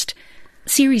impressionist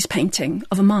series painting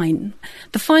of a mine.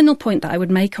 The final point that I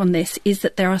would make on this is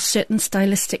that there are certain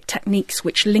stylistic techniques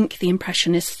which link the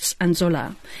Impressionists and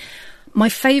Zola. My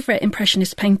favourite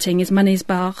Impressionist painting is Manet's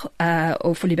Bar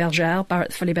au Folies Bergères, Bar at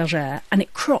the Folies Bergères, and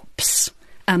it crops.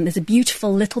 There's a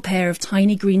beautiful little pair of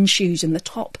tiny green shoes in the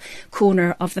top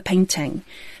corner of the painting,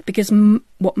 because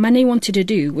what Manet wanted to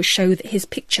do was show that his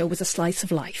picture was a slice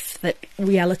of life, that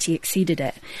reality exceeded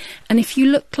it. And if you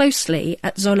look closely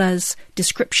at Zola's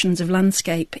descriptions of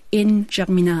landscape in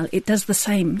Germinal, it does the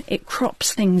same. It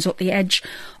crops things at the edge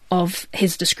of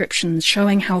his descriptions,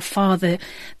 showing how far the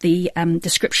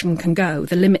description can go,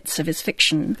 the limits of his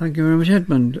fiction. Thank you very much,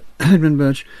 Edmund. Edmund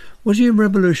Birch, was he a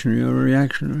revolutionary or a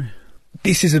reactionary?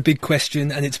 This is a big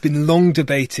question, and it's been long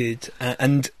debated,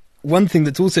 and one thing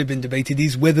that's also been debated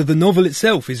is whether the novel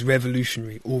itself is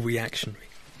revolutionary or reactionary.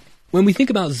 When we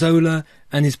think about Zola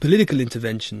and his political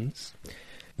interventions,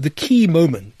 the key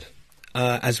moment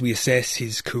as we assess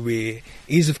his career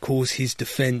is, of course, his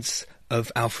defence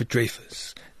of Alfred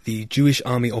Dreyfus, the Jewish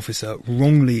army officer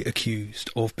wrongly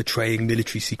accused of betraying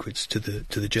military secrets to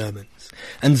the Germans.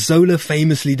 And Zola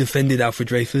famously defended Alfred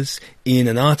Dreyfus in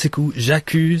an article,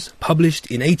 J'accuse,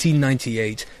 published in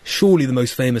 1898, surely the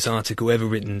most famous article ever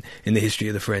written in the history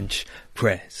of the French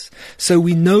press. So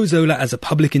we know Zola as a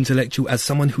public intellectual, as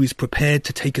someone who is prepared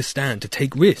to take a stand, to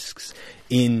take risks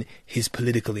in his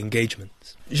political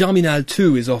engagements. Germinal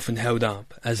too is often held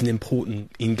up as an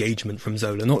important engagement from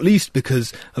Zola, not least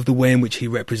because of the way in which he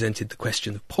represented the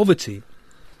question of poverty.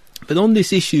 But on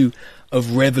this issue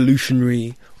of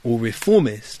revolutionary or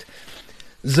reformist,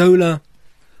 Zola,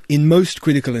 in most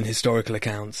critical and historical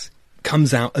accounts,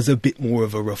 comes out as a bit more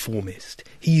of a reformist.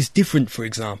 He's different, for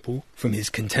example, from his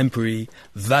contemporary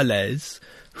Valès,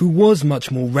 who was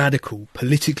much more radical,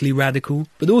 politically radical,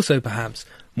 but also perhaps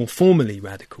more formally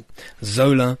radical.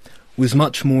 Zola was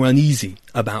much more uneasy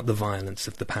about the violence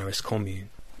of the Paris Commune.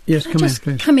 Yes, come in,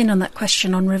 please. Come in on that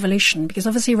question on revolution, because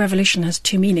obviously revolution has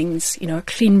two meanings, a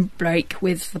clean break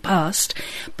with the past,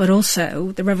 but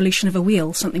also the revolution of a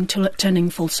wheel, something turning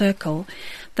full circle.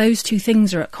 Those two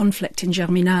things are at conflict in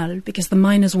Germinal, because the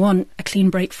miners want a clean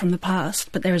break from the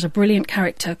past, but there is a brilliant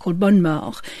character called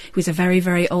Bonnemort, who is a very,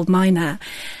 very old miner.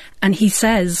 And he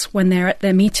says, when they're at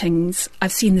their meetings,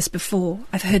 I've seen this before,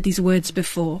 I've heard these words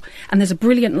before. And there's a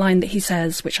brilliant line that he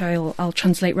says, which I'll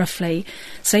translate roughly.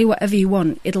 Say whatever you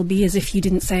want, it'll be as if you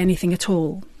didn't say anything at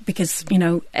all, because,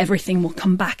 everything will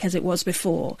come back as it was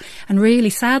before. And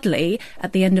really, sadly,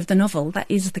 at the end of the novel, that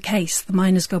is the case. The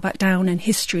miners go back down and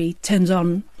history turns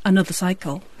on another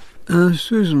cycle.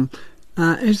 Susan,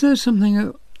 is there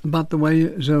something about the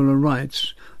way Zola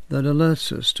writes that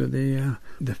alerts us to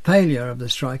the failure of the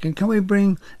strike? And can we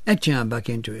bring Etienne back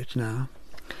into it now?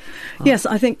 Yes,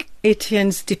 I think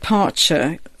Etienne's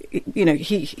departure,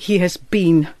 he has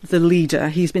been the leader.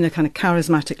 He's been a kind of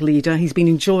charismatic leader. He's been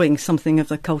enjoying something of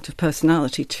the cult of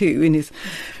personality too, in his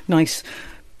nice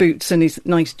boots and his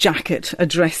nice jacket,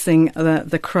 addressing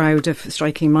the crowd of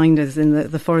striking miners in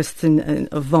the forests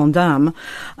of Vendôme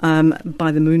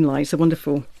by the moonlight. It's a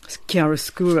wonderful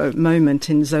chiaroscuro moment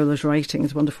in Zola's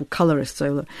writings, wonderful colourist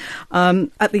Zola.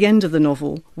 At the end of the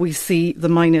novel, we see the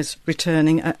miners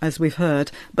returning, as we've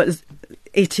heard, but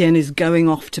Etienne is going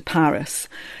off to Paris.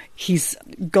 He's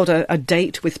got a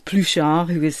date with Pluchart,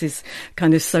 who is his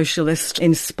kind of socialist,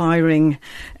 inspiring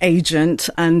agent,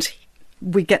 and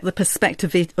we get the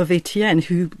perspective of Etienne,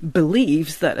 who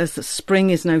believes that as the spring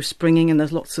is now springing, and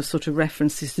there's lots of sort of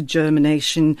references to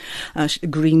germination,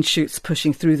 green shoots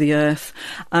pushing through the earth,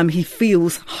 he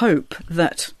feels hope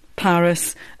that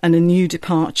Paris and a new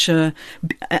departure,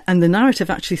 and the narrative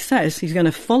actually says he's going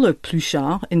to follow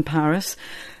Pluchart in Paris.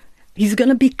 He's going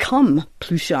to become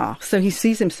Pluchart. So he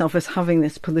sees himself as having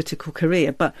this political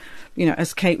career. But,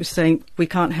 as Kate was saying, we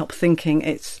can't help thinking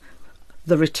it's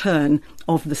the return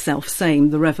of the self-same,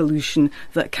 the revolution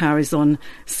that carries on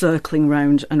circling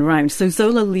round and round. So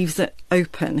Zola leaves it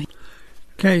open.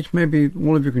 Kate, maybe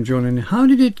all of you can join in. How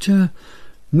did it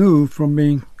move from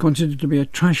being considered to be a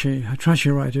trashy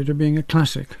writer to being a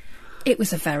classic? It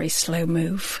was a very slow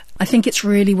move. I think it's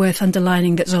really worth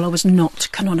underlining that Zola was not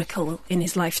canonical in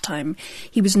his lifetime.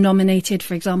 He was nominated,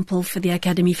 for example, for the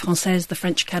Académie Française, the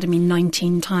French Academy,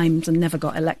 19 times and never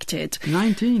got elected.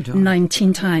 19 times?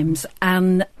 19 times.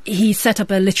 And he set up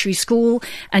a literary school,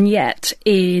 and yet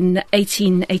in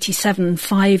 1887,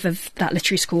 5 of that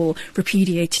literary school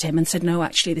repudiated him and said, no,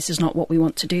 actually, this is not what we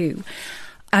want to do.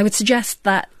 I would suggest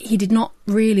that he did not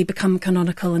really become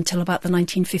canonical until about the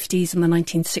 1950s and the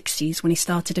 1960s, when he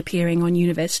started appearing on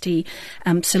university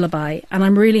syllabi. And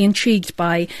I'm really intrigued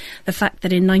by the fact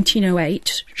that in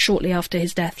 1908, shortly after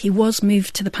his death, he was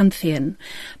moved to the Pantheon.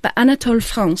 But Anatole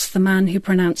France, the man who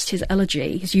pronounced his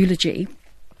eulogy,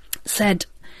 said,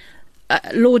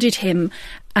 lauded him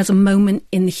as a moment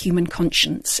in the human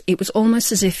conscience. It was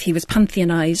almost as if he was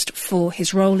pantheonized for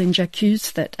his role in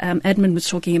J'accuse that Edmund was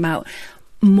talking about,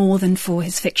 more than for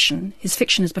his fiction. His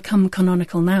fiction has become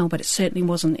canonical now, but it certainly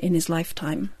wasn't in his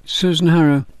lifetime. Susan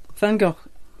Harrow. Van Gogh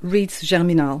reads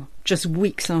Germinal just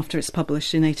weeks after it's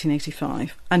published in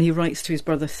 1885, and he writes to his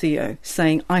brother Theo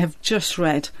saying, I have just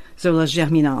read Zola's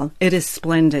Germinal. It is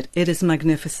splendid. It is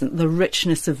magnificent. The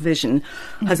richness of vision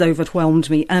has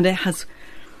overwhelmed me, and it has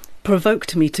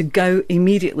provoked me to go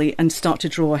immediately and start to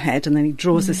draw a head. And then he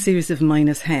draws a series of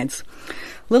miners' heads. A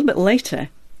little bit later,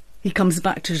 he comes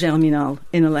back to Germinal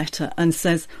in a letter and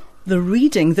says, the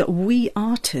reading that we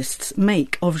artists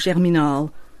make of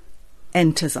Germinal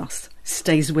enters us,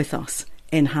 stays with us,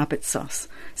 inhabits us.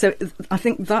 So I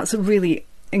think that's really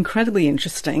incredibly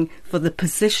interesting for the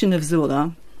position of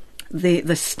Zola,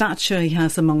 the stature he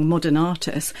has among modern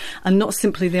artists, and not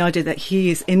simply the idea that he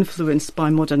is influenced by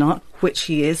modern art, which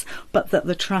he is, but that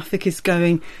the traffic is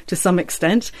going to some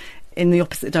extent in the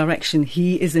opposite direction.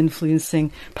 He is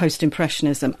influencing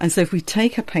post-impressionism. And so if we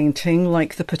take a painting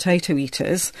like The Potato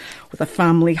Eaters, with a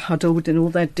family huddled in all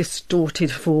their distorted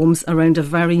forms around a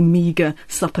very meagre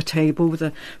supper table with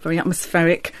a very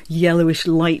atmospheric yellowish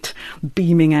light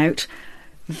beaming out,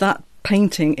 that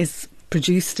painting is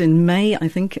produced in May, I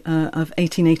think, of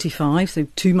 1885, so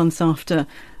 2 months after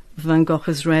Van Gogh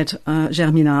has read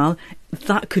Germinal.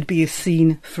 That could be a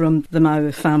scene from the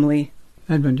Mao family.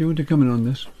 Edmund, do you want to comment on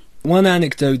this? One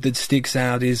anecdote that sticks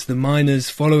out is the miners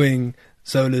following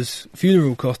Zola's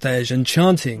funeral cortege and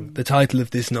chanting the title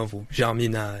of this novel,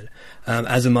 Germinal,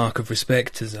 as a mark of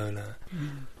respect to Zola.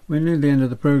 We're near the end of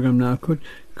the programme now. Could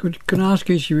I ask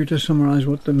each of you to summarise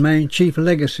what the main chief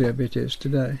legacy of it is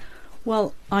today?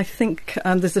 Well, I think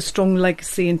there's a strong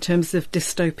legacy in terms of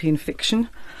dystopian fiction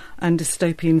and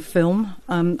dystopian film,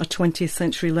 a 20th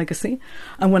century legacy.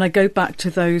 And when I go back to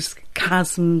those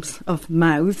chasms of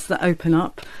mouths that open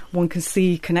up, one can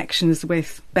see connections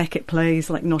with Beckett plays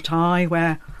like Not I,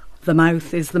 where the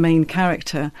mouth is the main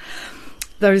character.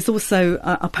 There is also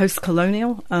a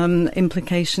post-colonial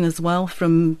implication as well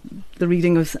from the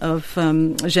reading of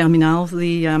Germinal.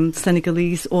 The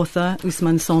Senegalese author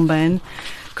Ousmane Sembène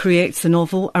creates a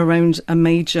novel around a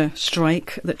major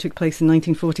strike that took place in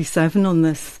 1947 on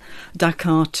this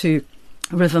Dakar to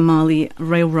River Mali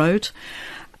railroad.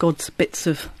 God's bits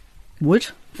of wood.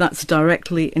 That's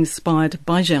directly inspired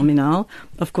by Germinal.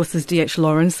 Of course, there's D.H.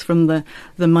 Lawrence from the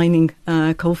mining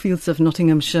coalfields of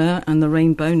Nottinghamshire and the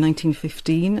Rainbow,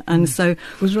 1915. And so...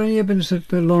 Was there any evidence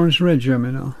that Lawrence read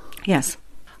Germinal? Yes.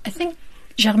 I think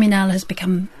Germinal has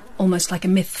become almost like a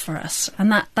myth for us.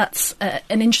 And that's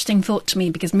an interesting thought to me,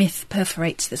 because myth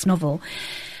perforates this novel.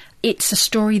 It's a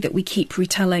story that we keep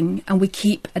retelling and we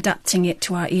keep adapting it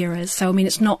to our eras. So, I mean,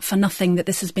 it's not for nothing that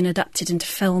this has been adapted into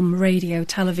film, radio,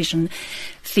 television,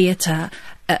 theatre,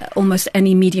 almost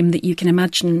any medium that you can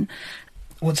imagine.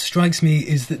 What strikes me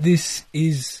is that this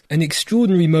is an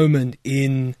extraordinary moment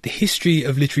in the history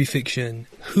of literary fiction.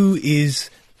 Who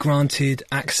is granted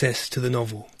access to the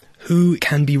novel? Who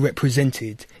can be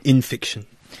represented in fiction?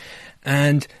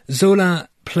 And Zola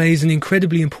plays an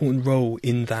incredibly important role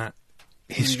in that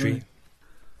history.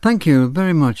 Thank you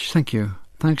very much. Thank you.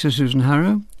 Thanks to Susan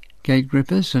Harrow, Kate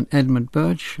Griffiths and Edmund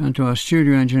Birch, and to our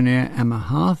studio engineer Emma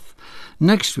Harth.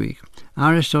 Next week,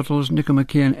 Aristotle's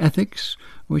Nicomachean Ethics,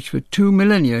 which for 2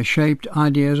 millennia shaped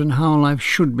ideas on how life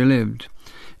should be lived.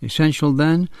 Essential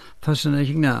then,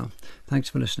 fascinating now. Thanks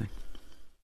for listening.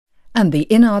 And the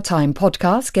In Our Time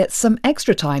podcast gets some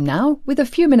extra time now with a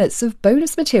few minutes of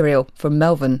bonus material from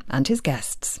Melvyn and his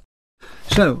guests.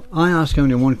 So, I ask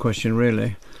only one question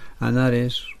really, and that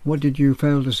is, what did you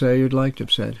fail to say you'd like to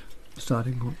have said?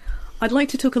 Starting point. I'd like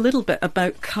to talk a little bit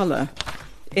about colour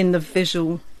in the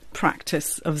visual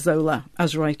practice of Zola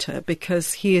as writer,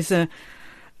 because he is a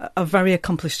very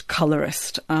accomplished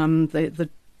colourist. The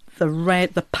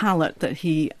red, the palette that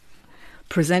he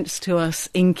presents to us,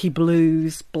 inky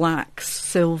blues, blacks,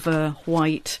 silver,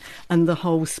 white, and the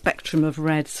whole spectrum of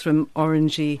reds from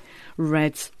orangey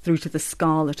reds through to the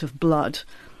scarlet of blood,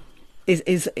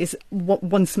 is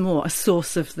once more a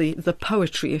source of the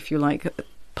poetry, if you like,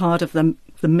 part of the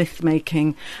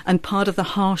myth-making and part of the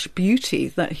harsh beauty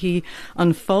that he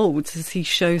unfolds as he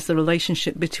shows the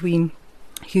relationship between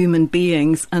human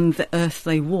beings and the earth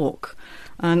they walk.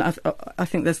 And I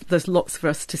think there's lots for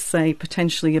us to say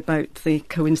potentially about the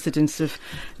coincidence of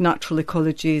natural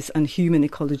ecologies and human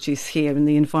ecologies here, and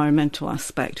the environmental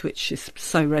aspect, which is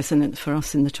so resonant for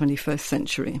us in the 21st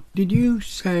century. Did you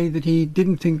say that he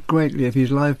didn't think greatly of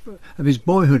his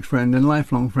boyhood friend and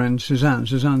lifelong friend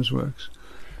Cézanne's works?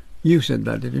 You said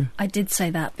that, did you? I did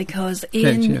say that because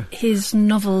in his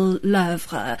novel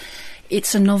L'Œuvre,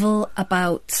 it's a novel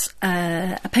about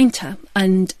a painter,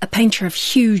 and a painter of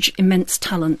huge, immense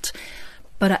talent,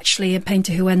 but actually a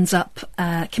painter who ends up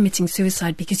committing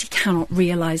suicide because he cannot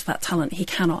realise that talent. He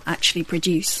cannot actually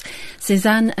produce.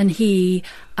 Cézanne and he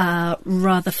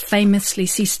rather famously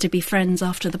ceased to be friends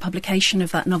after the publication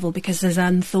of that novel, because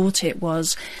Cézanne thought it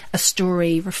was a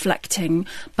story reflecting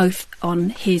both on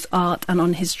his art and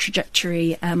on his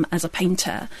trajectory as a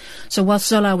painter. So while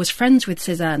Zola was friends with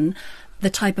Cézanne, the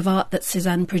type of art that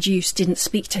Cézanne produced didn't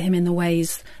speak to him in the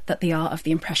ways that the art of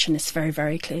the Impressionists very,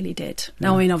 very clearly did.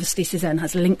 Now, I mean, obviously Cézanne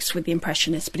has links with the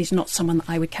Impressionists, but he's not someone that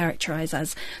I would characterise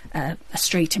as a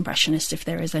straight Impressionist, if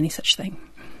there is any such thing.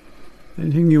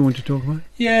 Anything you want to talk about?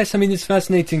 Yes, I mean, it's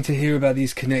fascinating to hear about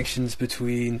these connections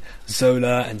between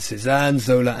Zola and Cézanne,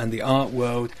 Zola and the art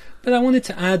world. But I wanted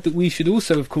to add that we should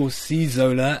also, of course, see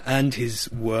Zola and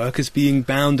his work as being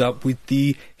bound up with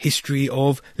the history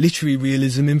of literary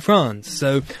realism in France.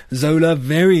 So Zola,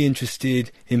 very interested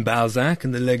in Balzac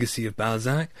and the legacy of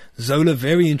Balzac. Zola,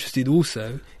 very interested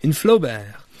also in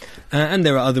Flaubert. And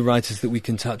there are other writers that we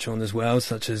can touch on as well,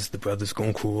 such as the brothers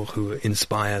Goncourt, who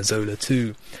inspire Zola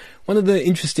too. One of the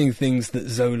interesting things that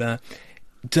Zola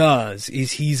does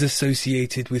is he's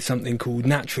associated with something called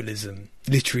naturalism,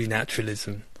 literary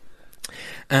naturalism.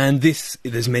 And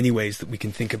there's many ways that we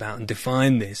can think about and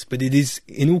define this, but it is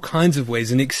in all kinds of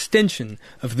ways an extension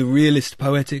of the realist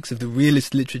poetics, of the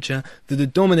realist literature that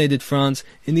had dominated France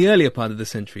in the earlier part of the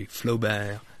century,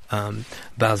 Flaubert,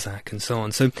 Balzac and so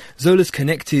on. So Zola's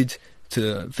connected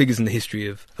to figures in the history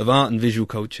of art and visual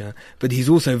culture, but he's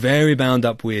also very bound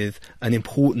up with an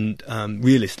important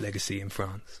realist legacy in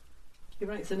France. He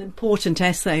writes an important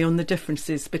essay on the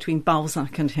differences between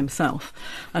Balzac and himself.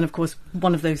 And of course,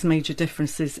 one of those major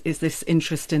differences is this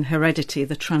interest in heredity,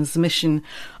 the transmission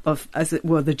of, as it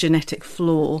were, the genetic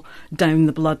flaw down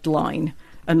the bloodline.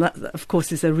 And that, of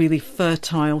course, is a really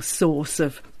fertile source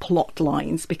of plot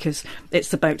lines, because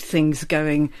it's about things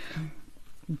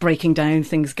breaking down,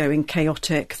 things going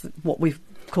chaotic, what we've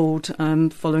called,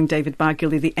 following David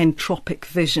Baguley, the entropic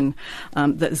vision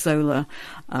that Zola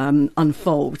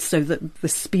unfolds, so that the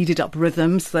speeded up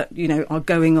rhythms that, are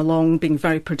going along, being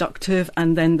very productive,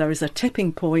 and then there is a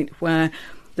tipping point where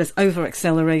there's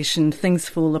over-acceleration, things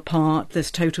fall apart,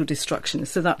 there's total destruction.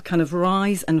 So that kind of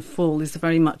rise and fall is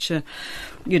very much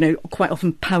quite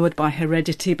often powered by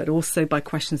heredity, but also by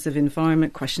questions of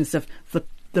environment, questions of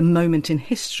the moment in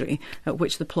history at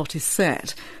which the plot is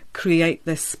set, create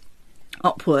this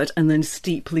upward and then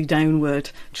steeply downward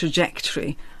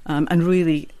trajectory, and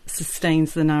really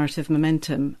sustains the narrative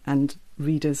momentum and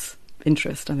readers'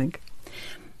 interest, I think.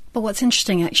 But what's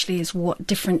interesting, actually, is what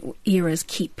different eras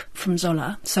keep from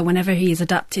Zola. So whenever he is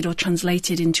adapted or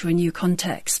translated into a new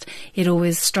context, it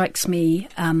always strikes me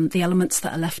the elements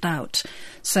that are left out.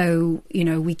 So,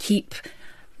 we keep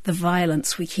the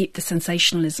violence, we keep the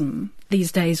sensationalism.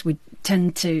 These days we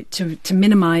tend to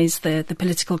minimise the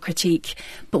political critique,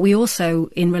 but we also,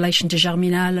 in relation to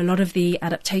Germinal, a lot of the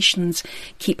adaptations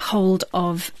keep hold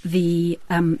of the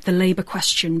labour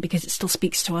question, because it still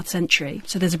speaks to our century.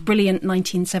 So there's a brilliant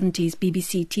 1970s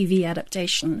BBC TV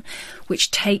adaptation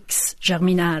which takes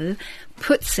Germinal,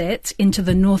 puts it into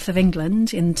the north of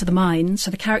England, into the mines.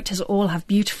 So the characters all have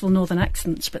beautiful northern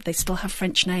accents, but they still have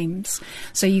French names.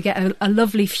 So you get a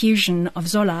lovely fusion of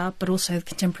Zola, but also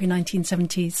contemporary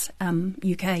 1970s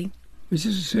UK. Is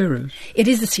this a series? It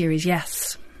is a series,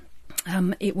 yes.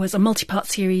 It was a multi-part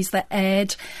series that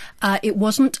aired. It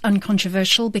wasn't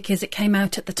uncontroversial because it came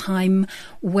out at the time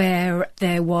where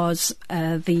there was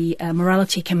the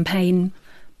morality campaign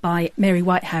by Mary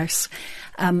Whitehouse.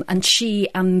 And she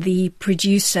and the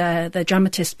producer, the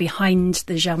dramatist behind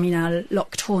the Germinal,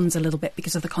 locked horns a little bit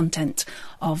because of the content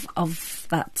of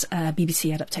that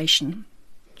BBC adaptation.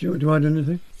 Do you want to add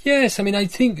anything? Yes, I mean, I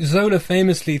think Zola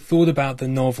famously thought about the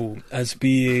novel as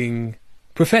being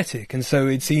prophetic, and so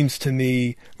it seems to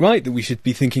me right that we should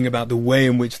be thinking about the way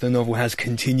in which the novel has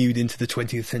continued into the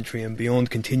 20th century and beyond,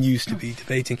 continues to be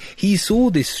debating. He saw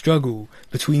this struggle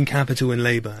between capital and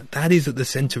labour. That is at the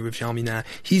centre of Germinal.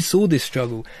 He saw this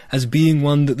struggle as being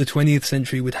one that the 20th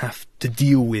century would have to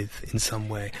deal with in some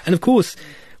way. And of course,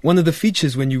 one of the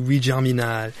features when you read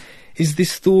Germinal is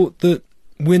this thought that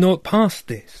we're not past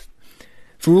this.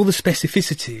 For all the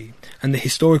specificity and the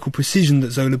historical precision that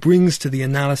Zola brings to the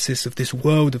analysis of this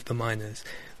world of the miners,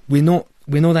 we're not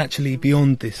actually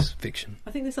beyond this fiction. I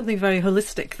think there's something very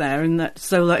holistic there, in that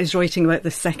Zola is writing about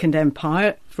the Second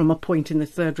Empire from a point in the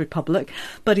Third Republic,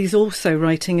 but he's also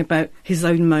writing about his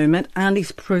own moment and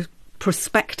his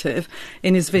perspective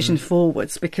in his vision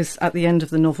forwards, because at the end of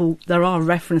the novel there are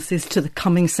references to the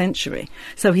coming century.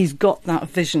 So he's got that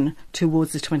vision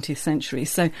towards the 20th century.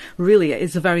 So really it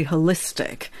is very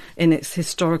holistic in its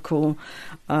historical,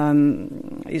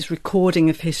 its recording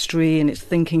of history and its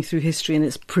thinking through history and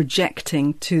its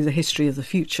projecting to the history of the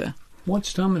future. What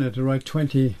stamina to write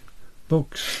 20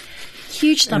 books?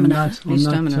 Huge stamina.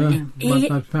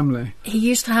 That family. He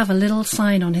used to have a little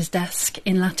sign on his desk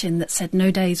in Latin that said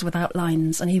 "No days without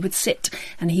lines," and he would sit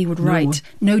and he would write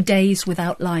 "No days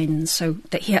without lines," so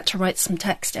that he had to write some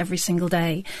text every single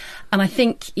day. And I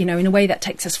think, in a way that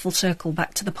takes us full circle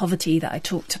back to the poverty that I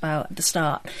talked about at the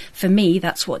start. For me,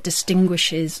 that's what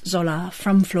distinguishes Zola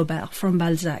from Flaubert, from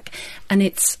Balzac. And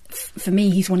for me,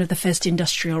 he's one of the first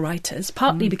industrial writers,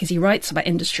 partly because he writes about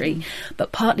industry,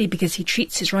 but partly because he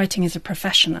treats his writing as a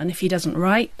profession. And if he doesn't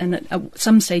write, and at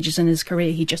some stages in his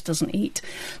career, he just doesn't eat.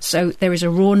 So there is a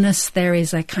rawness, there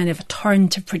is a kind of a turn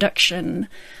to production,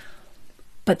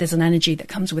 but there's an energy that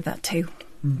comes with that too.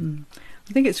 Mm-hmm.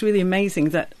 I think it's really amazing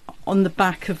that on the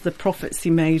back of the profits he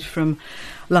made from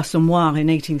L'Assommoir in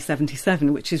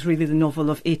 1877, which is really the novel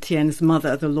of Etienne's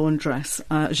mother, the laundress,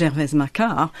 Gervaise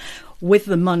Macquart, with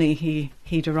the money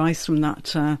he derives from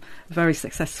that very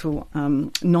successful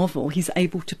novel, he's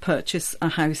able to purchase a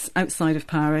house outside of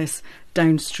Paris,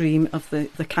 downstream of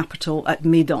the capital at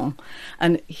Medan.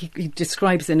 And he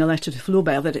describes in a letter to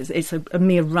Flaubert that it's a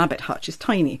mere rabbit hutch, it's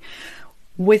tiny.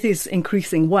 With his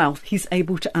increasing wealth, he's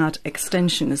able to add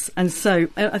extensions. And so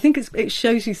I think it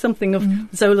shows you something of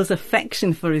Zola's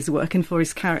affection for his work and for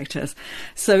his characters.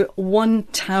 So one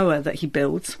tower that he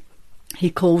builds,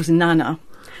 he calls Nana,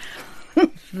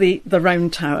 the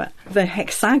round tower. The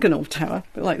hexagonal tower,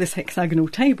 like this hexagonal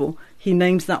table, he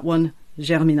names that one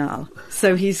Germinal.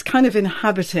 So he's kind of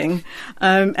inhabiting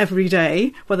every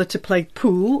day, whether to play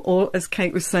pool or, as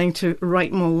Kate was saying, to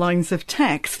write more lines of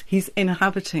text. He's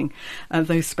inhabiting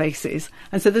those spaces.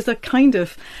 And so there's a kind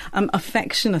of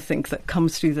affection, I think, that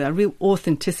comes through there, real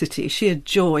authenticity, sheer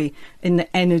joy in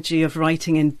the energy of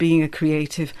writing and being a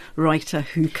creative writer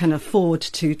who can afford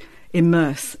to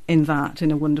immerse in that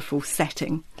in a wonderful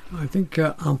setting. I think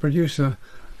our producer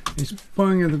is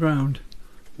pouring at the ground.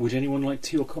 Would anyone like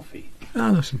tea or coffee?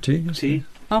 I'll have some tea. Tea?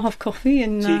 I'll have coffee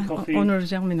in coffee. honour of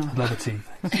Germinal. I'd love a tea.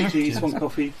 Two teas, one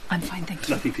coffee. I'm fine, thank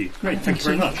you. Lucky for you. Great, thank you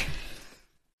very much.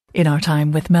 In Our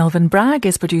Time with Melvyn Bragg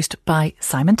is produced by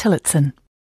Simon Tillotson.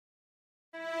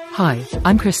 Hi,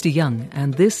 I'm Kirsty Young,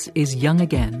 and this is Young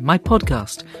Again, my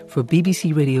podcast for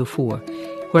BBC Radio 4,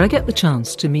 where I get the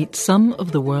chance to meet some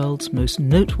of the world's most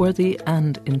noteworthy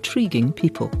and intriguing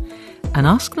people and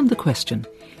ask them the question,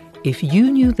 if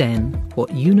you knew then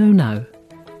what you know now,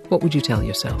 what would you tell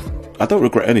yourself? I don't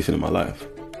regret anything in my life.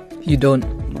 You don't?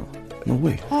 No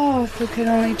way. Oh, if we could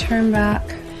only turn back.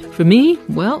 For me,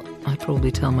 well, I'd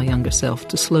probably tell my younger self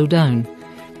to slow down,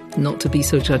 not to be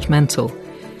so judgmental,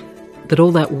 that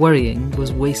all that worrying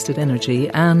was wasted energy,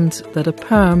 and that a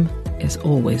perm is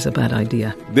always a bad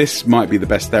idea. This might be the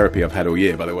best therapy I've had all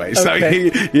year, by the way. So Okay.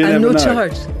 you never no know.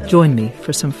 charge. Join me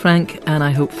for some frank and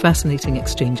I hope fascinating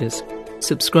exchanges.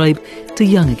 Subscribe to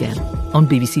Young Again on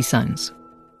BBC Sounds.